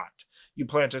seed, rot. You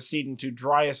plant a seed into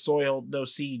dry a soil, no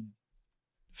seed,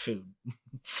 food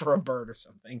for a bird or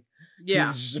something. Yeah.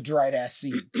 This is just a dried ass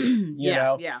seed. You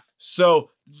know? Yeah.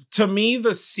 So to me,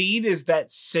 the seed is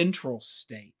that central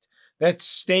state. That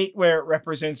state where it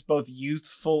represents both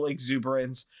youthful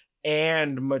exuberance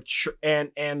and mature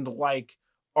and like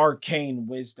arcane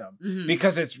wisdom Mhm.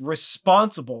 because it's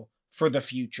responsible for the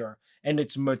future and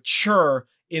it's mature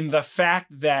in the fact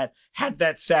that had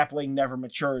that sapling never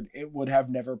matured, it would have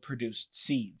never produced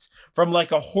seeds. From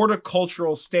like a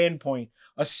horticultural standpoint,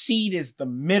 a seed is the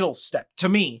middle step. To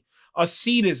me, a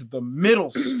seed is the middle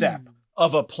step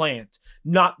of a plant,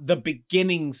 not the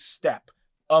beginning step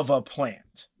of a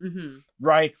plant. Mm-hmm.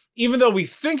 Right? Even though we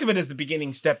think of it as the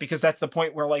beginning step because that's the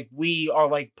point where like we are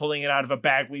like pulling it out of a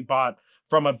bag we bought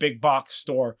from a big box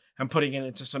store and putting it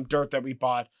into some dirt that we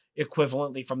bought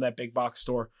equivalently from that big box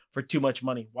store for too much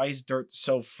money. Why is dirt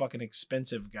so fucking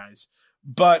expensive, guys?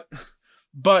 But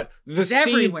the It's seed,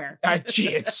 everywhere. Gee,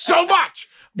 it's so much.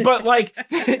 But like,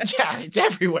 yeah, it's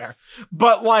everywhere.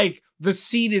 But like, the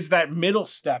seed is that middle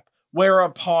step,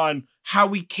 whereupon how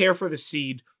we care for the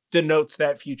seed denotes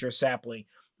that future sapling,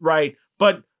 right?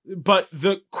 But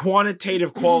the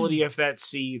quantitative quality of that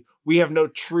seed, we have no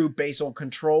true basal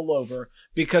control over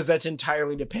because that's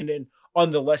entirely dependent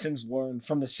on the lessons learned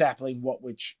from the sapling,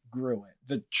 which grew it,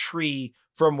 the tree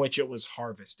from which it was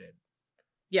harvested.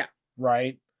 Yeah.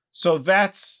 Right? So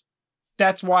that's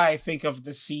why I think of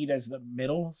the seed as the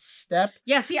middle step.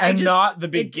 Yeah, see, and not the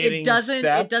beginning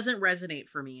step. It doesn't resonate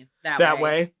for me that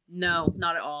way. No,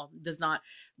 not at all. It does not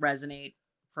resonate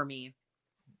for me.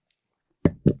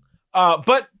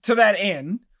 But to that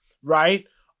end, right?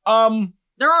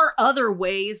 There are other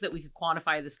ways that we could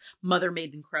quantify this Mother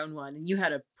Maiden Crone one, and you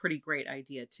had a pretty great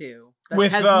idea too.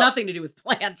 That has nothing to do with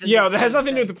plants. Yeah, that has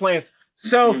nothing to do with the plants.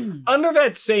 So under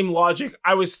that same logic,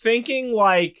 I was thinking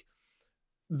like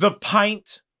the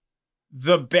pint,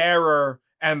 the bearer,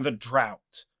 and the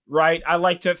drought, right? I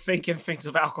like to think in things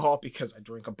of alcohol because I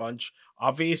drink a bunch.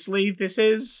 Obviously, this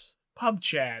is pub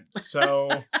chat,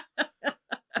 so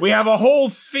we have a whole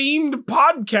themed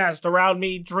podcast around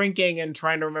me drinking and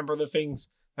trying to remember the things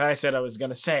that I said I was going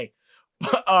to say.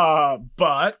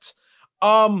 But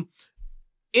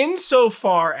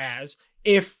insofar as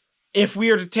if we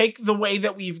are to take the way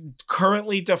that we've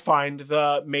currently defined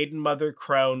the Maiden, Mother,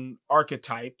 Crone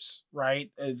archetypes,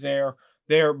 right?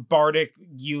 They're bardic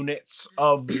units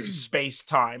of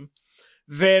space-time.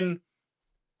 Then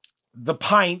the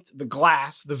pint, the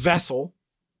glass, the vessel,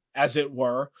 as it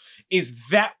were, is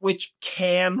that which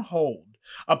can hold.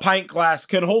 A pint glass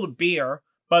can hold a beer,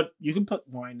 but you can put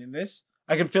wine in this.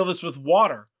 I can fill this with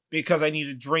water because I need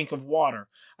a drink of water.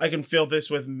 I can fill this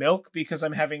with milk because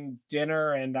I'm having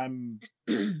dinner and I'm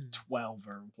 12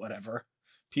 or whatever.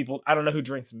 People, I don't know who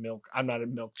drinks milk. I'm not a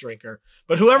milk drinker.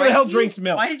 But whoever the hell drinks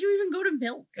milk. Why did you even go to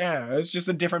milk? Yeah, it's just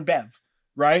a different bev,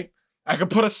 right? I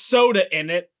could put a soda in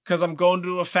it because I'm going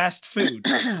to a fast food.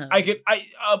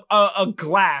 A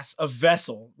glass, a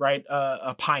vessel, right?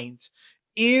 A pint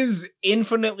is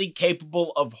infinitely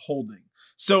capable of holding.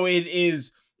 So it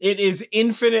is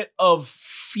infinite of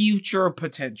future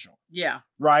potential. Yeah.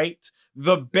 Right?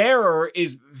 The bearer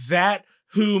is that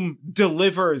whom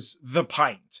delivers the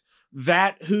pint,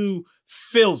 that who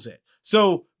fills it.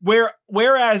 So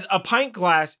whereas a pint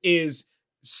glass is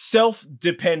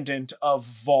self-dependent of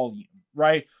volume,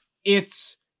 right?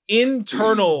 Its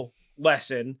internal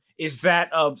lesson is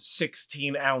that of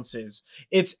 16 ounces.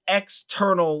 Its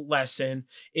external lesson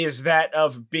is that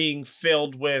of being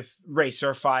filled with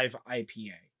Racer 5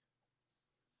 IPA,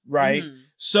 right? Mm-hmm.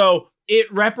 So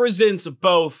it represents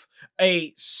both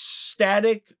a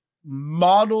static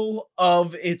model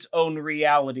of its own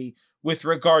reality with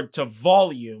regard to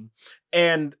volume,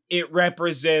 and it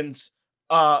represents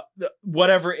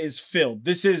whatever is filled.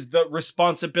 This is the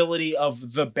responsibility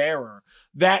of the bearer,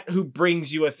 that who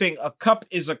brings you a thing. A cup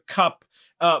is a cup,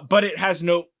 but it has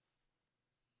no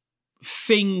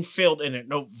thing filled in it,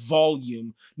 no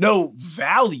volume, no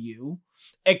value,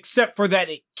 except for that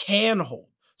it can hold.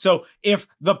 So if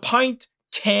the pint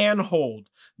can hold,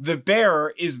 the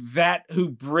bearer is that who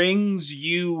brings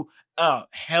you a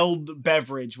held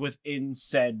beverage within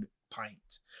said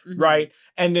pint. Mm-hmm. Right?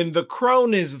 And then the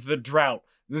crone is the drought,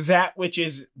 that which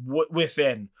is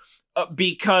within.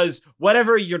 Because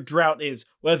whatever your drought is,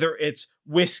 whether it's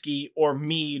whiskey or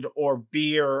mead or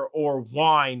beer or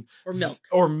wine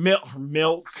or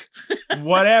milk,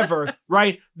 whatever,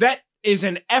 right? That is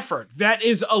an effort. That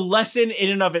is a lesson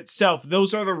in and of itself.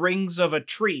 Those are the rings of a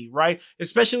tree, right?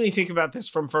 Especially when you think about this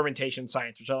from fermentation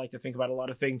science, which I like to think about a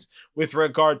lot of things with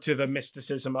regard to the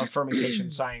mysticism of fermentation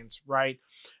science, right?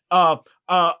 The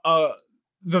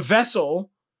vessel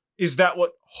is that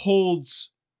what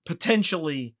holds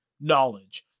potentially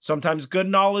knowledge. Sometimes good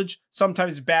knowledge,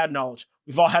 sometimes bad knowledge.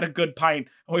 We've all had a good pint,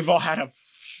 and we've all had a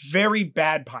very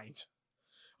bad pint.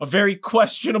 A very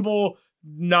questionable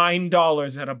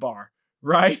 $9 at a bar,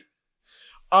 right?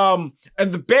 And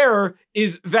the bearer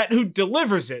is that who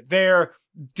delivers it. They're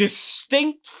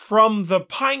distinct from the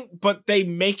pint, but they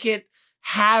make it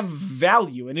have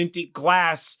value. An empty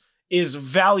glass is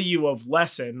value of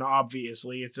lesson,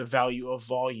 obviously. It's a value of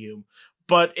volume,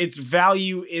 but its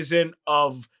value isn't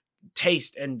of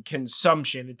taste and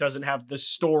consumption. It doesn't have the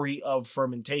story of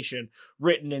fermentation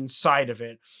written inside of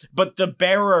it, but the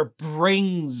bearer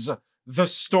brings the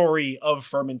story of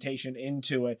fermentation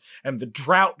into it. And the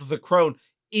drought, the crone,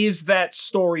 is that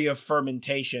story of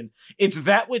fermentation. It's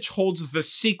that which holds the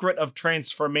secret of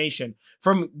transformation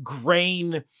from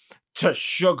grain to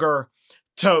sugar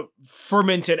to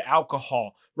fermented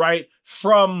alcohol, right?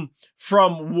 From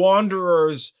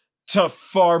wanderers to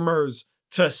farmers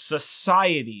to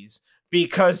societies,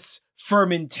 because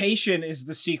fermentation is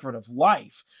the secret of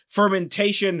life.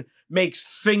 Fermentation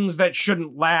makes things that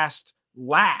shouldn't last.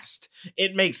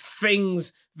 It makes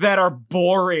things that are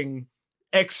boring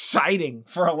exciting,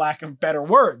 for a lack of better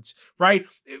words, right?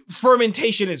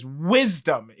 Fermentation is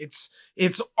wisdom. It's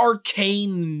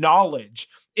arcane knowledge.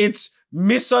 It's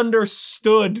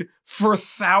misunderstood for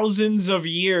thousands of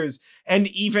years, and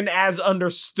even as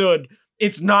understood,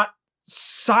 it's not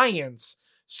science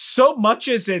so much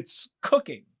as it's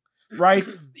cooking, right?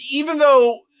 Even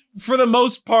though, for the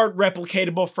most part,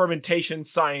 replicatable fermentation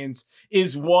science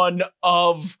is one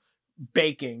of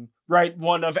baking, right?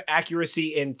 One of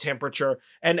accuracy in temperature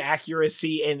and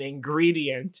accuracy in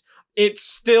ingredient. It's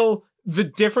still the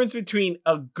difference between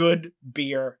a good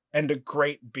beer and a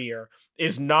great beer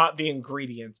is not the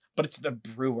ingredients, but it's the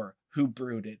brewer who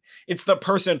brewed it. It's the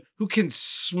person who can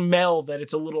smell that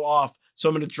it's a little off, so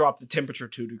I'm going to drop the temperature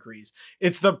 2 degrees.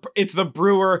 It's the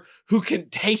brewer who can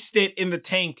taste it in the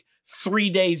tank 3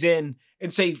 days in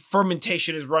and say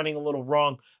fermentation is running a little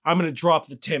wrong. I'm going to drop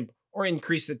the temp or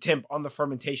increase the temp on the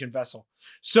fermentation vessel.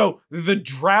 So the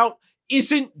drought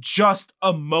isn't just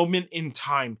a moment in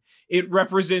time. It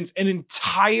represents an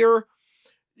entire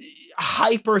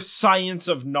hyper science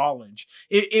of knowledge.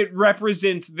 It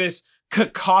represents this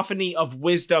cacophony of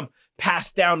wisdom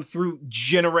passed down through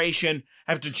generation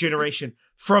after generation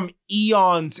from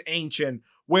eons ancient,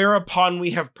 whereupon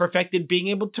we have perfected being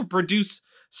able to produce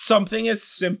something as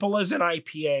simple as an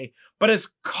IPA, but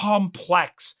as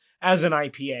complex as an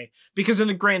IPA. Because in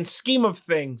the grand scheme of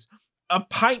things, a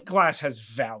pint glass has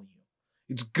value.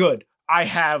 It's good. I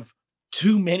have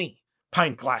too many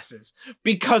pint glasses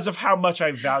because of how much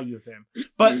I value them.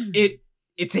 But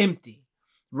it's empty,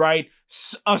 right?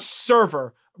 A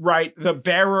server, right? The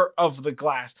bearer of the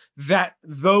glass, that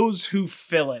those who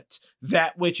fill it,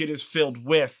 that which it is filled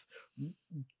with,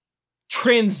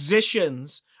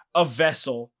 transitions a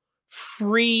vessel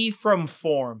free from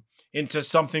form into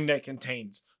something that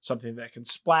contains something that can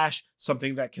splash,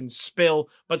 something that can spill,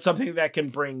 but something that can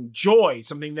bring joy,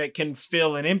 something that can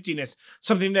fill an emptiness,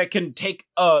 something that can take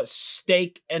a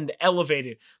steak and elevate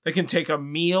it, that can take a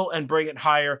meal and bring it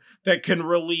higher, that can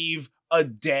relieve a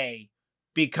day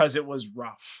because it was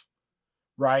rough,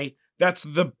 right? That's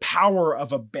the power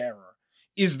of a bearer,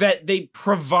 is that they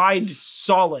provide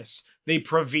solace, they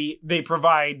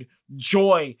provide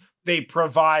joy, they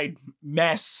provide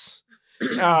mess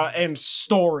and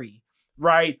story,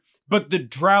 right? But the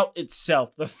drought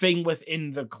itself, the thing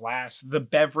within the glass, the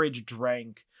beverage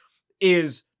drank,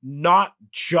 is not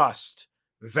just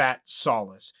that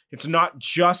solace. It's not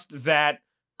just that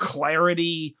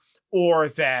clarity or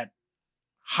that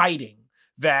hiding,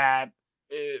 that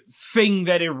thing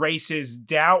that erases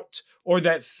doubt or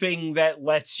that thing that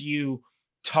lets you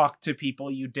talk to people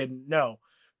you didn't know.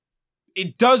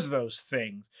 It does those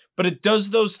things, but it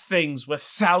does those things with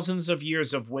thousands of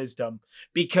years of wisdom,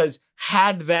 because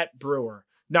had that brewer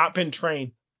not been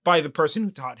trained by the person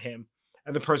who taught him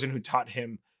and the person who taught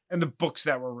him and the books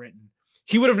that were written,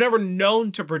 he would have never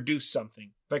known to produce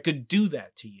something that could do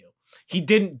that to you. He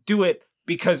didn't do it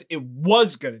because it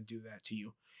was going to do that to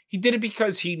you. He did it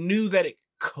because he knew that it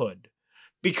could,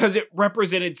 because it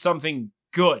represented something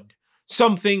good,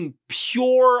 something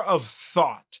pure of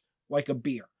thought, like a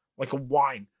beer, like a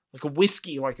wine, like a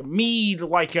whiskey, like a mead,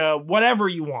 like a whatever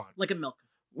you want. Like a milk.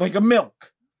 Like a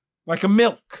milk. Like a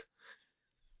milk.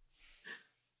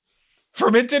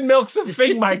 Fermented milk's a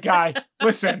thing, my guy.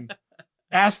 Listen,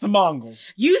 ask the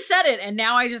Mongols. You said it, and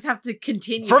now I just have to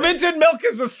continue. Fermented milk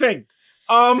is a thing.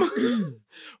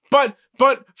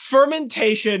 But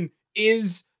fermentation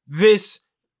is this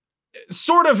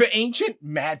sort of ancient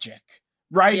magic,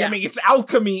 right? Yeah. I mean, it's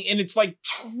alchemy in its like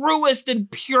truest and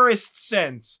purest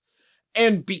sense.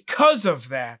 And because of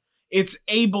that, it's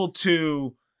able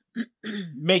to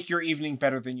make your evening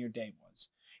better than your day was.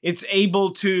 It's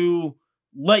able to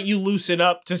let you loosen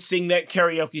up to sing that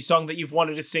karaoke song that you've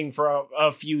wanted to sing for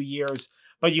a few years,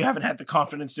 but you haven't had the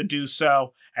confidence to do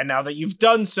so. And now that you've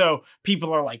done so,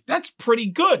 people are like, that's pretty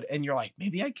good. And you're like,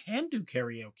 maybe I can do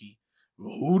karaoke.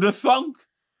 Who'da thunk?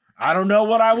 I don't know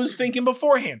what I was thinking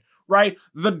beforehand, right?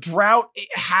 The drought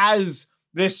has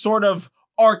this sort of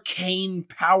arcane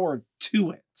power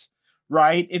to it,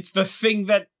 right? It's the thing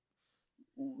that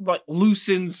like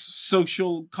loosens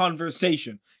social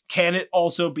conversation. Can it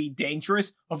also be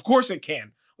dangerous? Of course it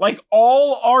can. Like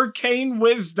all arcane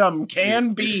wisdom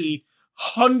can be.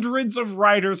 Hundreds of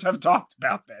writers have talked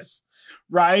about this,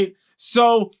 right?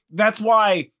 So that's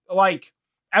why, like,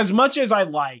 as much as I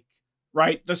like,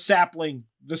 right, the sapling,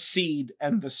 the seed,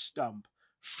 and the stump,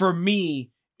 for me,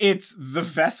 it's the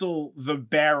vessel, the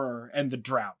bearer, and the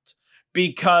drought.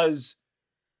 Because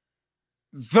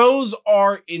those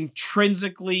are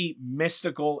intrinsically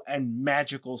mystical and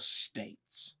magical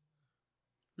states.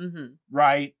 Mm-hmm.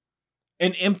 Right?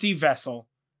 An empty vessel,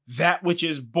 that which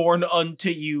is born unto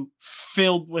you,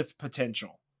 filled with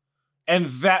potential. And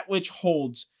that which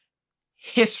holds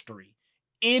history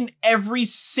in every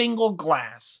single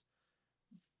glass.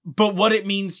 But what it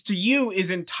means to you is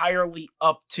entirely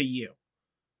up to you.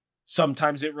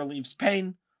 Sometimes it relieves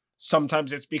pain.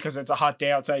 Sometimes it's because it's a hot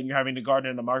day outside and you're having to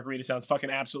garden and a margarita sounds fucking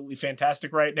absolutely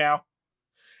fantastic right now.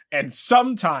 And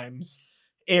sometimes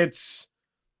it's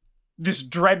this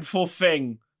dreadful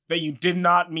thing that you did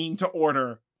not mean to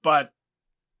order, but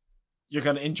you're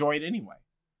going to enjoy it anyway.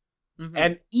 Mm-hmm.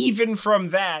 And even from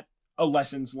that, a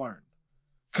lesson's learned.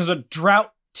 Because a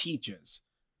drought teaches,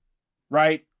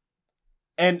 right?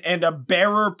 And a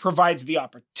bearer provides the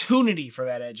opportunity for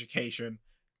that education,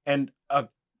 and a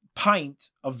pint,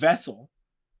 a vessel,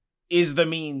 is the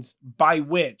means by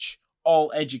which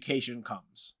all education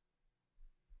comes.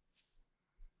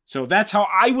 So that's how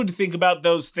I would think about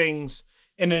those things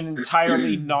in an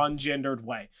entirely non-gendered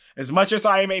way. As much as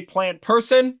I am a plant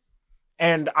person,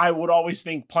 and I would always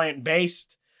think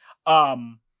plant-based,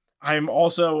 I'm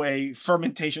also a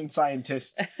fermentation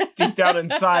scientist deep down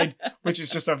inside, which is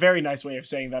just a very nice way of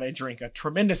saying that I drink a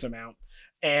tremendous amount.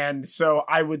 And so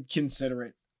I would consider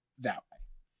it that way.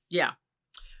 Yeah.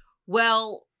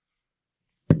 Well,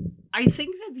 I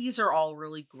think that these are all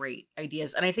really great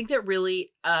ideas. And I think that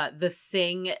really the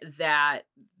thing that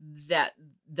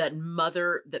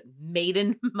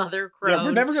Maiden Mother Crone, yeah,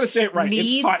 we're never going to say it right.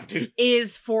 It's fine, dude.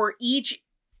 Is for each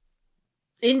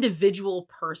individual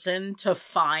person to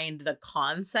find the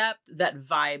concept that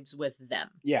vibes with them.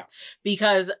 Yeah.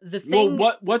 Because the thing...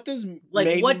 Well, what does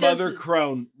Maiden Mother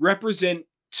Crone represent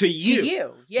to you? To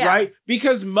you, yeah. Right?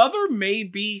 Because mother may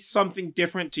be something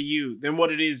different to you than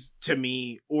what it is to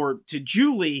me or to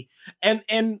Julie.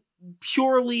 And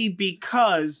purely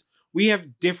because we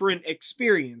have different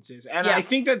experiences. And I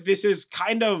think that this is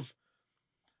kind of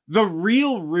the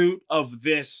real root of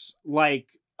this,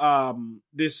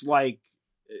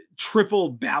 triple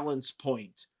balance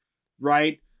point,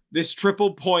 right? This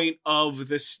triple point of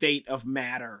the state of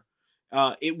matter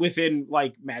within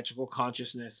like magical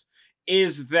consciousness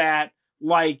is that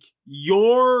like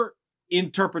your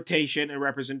interpretation and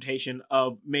representation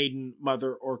of Maiden,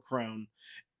 Mother, or Crone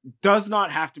does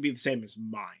not have to be the same as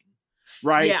mine,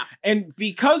 right? Yeah. And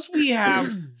because we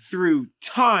have through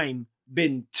time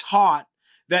been taught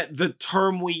that the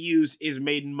term we use is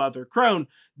Maiden, Mother, Crone,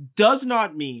 does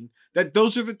not mean that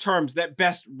those are the terms that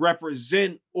best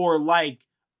represent or like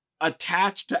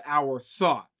attach to our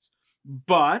thoughts.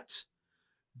 But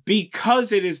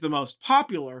because it is the most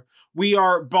popular, we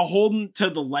are beholden to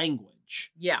the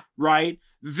language. Yeah. Right?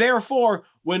 Therefore,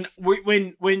 when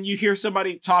you hear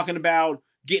somebody talking about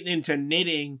getting into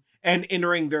knitting and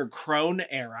entering their Crone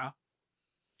era,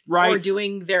 right? Or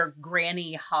doing their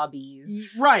granny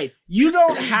hobbies. Right. You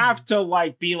don't have to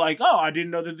like be like, oh, I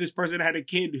didn't know that this person had a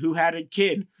kid who had a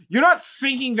kid. You're not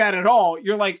thinking that at all.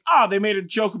 You're like, they made a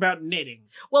joke about knitting.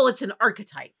 Well, it's an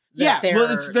archetype.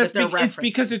 It's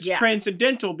because it's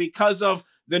transcendental because of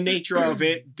the nature of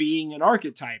it being an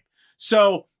archetype.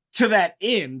 So to that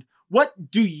end,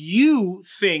 what do you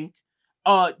think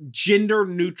a gender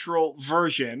neutral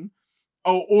version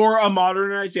or a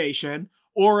modernization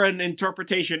or an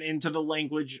interpretation into the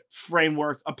language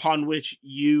framework upon which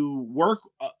you work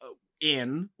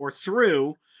in or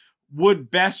through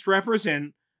would best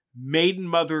represent Maiden,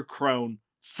 Mother, Crone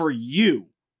for you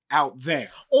out there?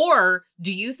 Or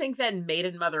do you think that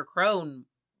Maiden, Mother, Crone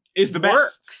is the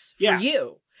works best for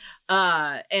you?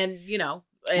 And you know,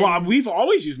 well, we've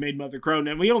always used Maiden, Mother, Crone,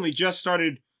 and we only just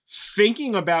started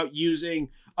thinking about using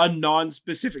a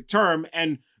non-specific term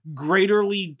and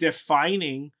greaterly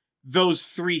defining those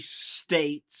three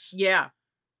states. Yeah.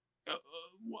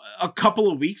 A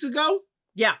couple of weeks ago.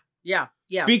 Yeah. Yeah.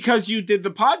 Yeah. Because you did the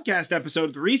podcast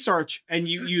episode, the research, and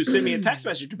you sent me a text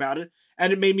message about it,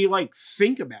 and it made me like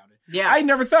think about it. Yeah. I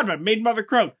never thought about it. Maiden, mother,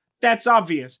 crone. That's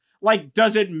obvious. Like,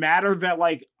 does it matter that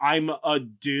like I'm a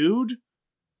dude?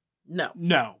 No.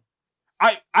 No.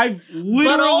 I've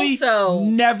literally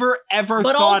never ever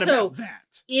thought about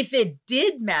that. If it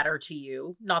did matter to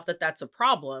you, not that that's a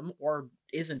problem or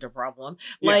isn't a problem,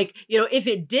 Yeah. like, you know, if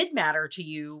it did matter to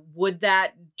you, would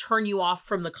that turn you off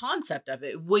from the concept of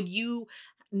it? Would you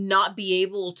not be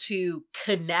able to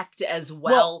connect as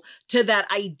well to that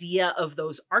idea of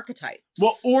those archetypes?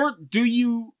 Well, or do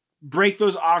you break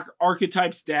those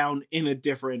archetypes down in a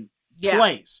different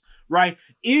place, right?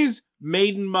 Is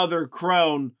Maiden, mother,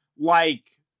 crone like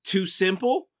too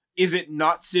simple? Is it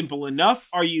not simple enough?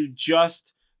 Are you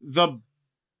just the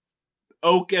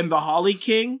oak and the holly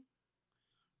king?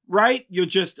 Right? You're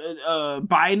just a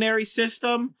binary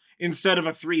system instead of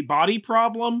a 3-body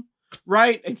problem,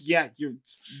 right? Yeah, you're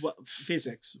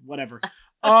physics, whatever.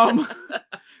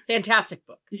 Fantastic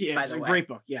book. Yeah, by it's the a way. great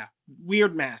book. Yeah,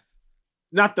 weird math,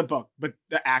 not the book, but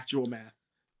the actual math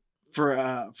for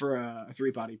a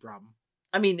 3-body problem.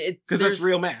 I mean, because that's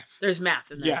real math. There's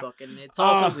math in that book, and it's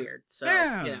also weird. So you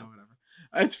know, whatever.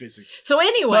 It's physics. So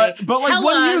anyway, but tell like,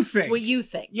 what do you us think? what you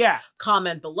think. Yeah.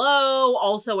 Comment below.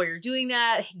 Also, while you're doing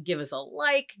that, give us a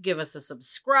like, give us a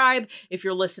subscribe. If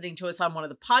you're listening to us on one of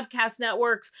the podcast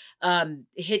networks,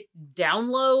 hit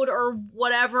download or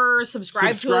whatever.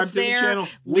 Subscribe to us there. The channel.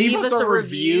 Leave us a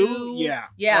review. Yeah.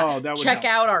 Yeah. Oh, that would Check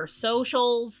help. out our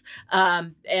socials.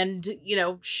 And you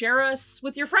know, share us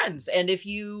with your friends. And if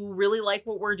you really like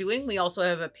what we're doing, we also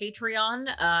have a Patreon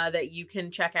that you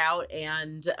can check out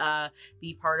and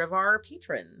be part of our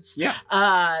patrons. Yeah.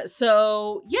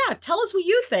 So yeah, tell us what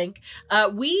you think.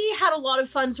 We had a lot of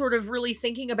fun sort of really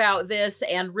thinking about this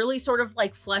and really sort of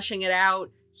like fleshing it out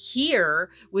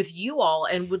here with you all,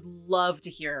 and would love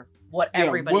to hear what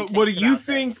everybody thinks. What do you about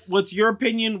think? this. What's your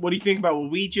opinion? What do you think about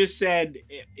what we just said?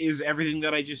 Is everything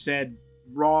that I just said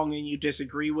wrong and you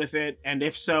disagree with it? And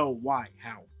if so, why?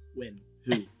 How? When?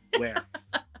 Who? Where?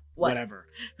 Whatever.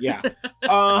 Yeah.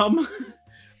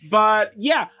 But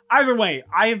yeah, either way,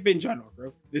 I have been John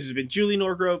Norgrove. This has been Julie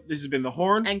Norgrove. This has been the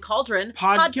Horn and Cauldron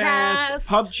podcast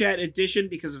pub chat edition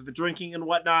because of the drinking and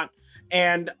whatnot.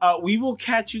 And we will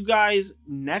catch you guys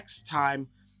next time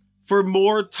for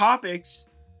more topics.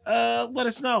 Let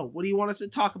us know. What do you want us to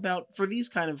talk about for these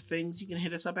kind of things? You can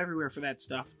hit us up everywhere for that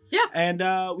stuff. Yeah.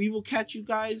 And we will catch you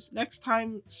guys next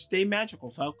time. Stay magical,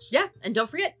 folks. Yeah. And don't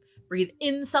forget, breathe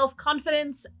in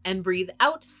self-confidence and breathe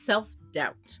out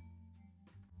self-doubt.